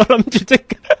因為我諗住即刻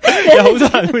有好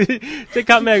多人會即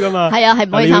刻咩噶嘛。係啊，係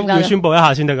唔可以參加。要宣布一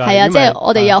下先得噶。係啊，即係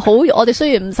我哋又好，我哋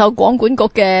雖然唔受廣管局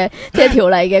嘅即係條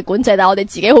例嘅管制，但係我哋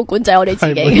自己好管制我哋自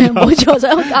己嘅。冇錯，所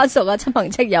有家屬啊、親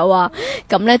朋戚友啊，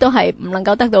咁咧都係唔能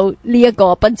夠得到呢一個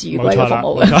賓至如歸嘅服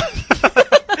務嘅。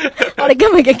我哋今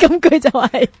日嘅金句就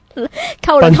係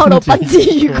溝女溝到賓至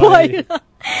如歸啦。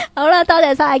好啦，多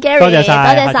謝晒 Gary，多謝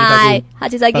晒，下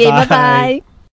次再見，拜拜。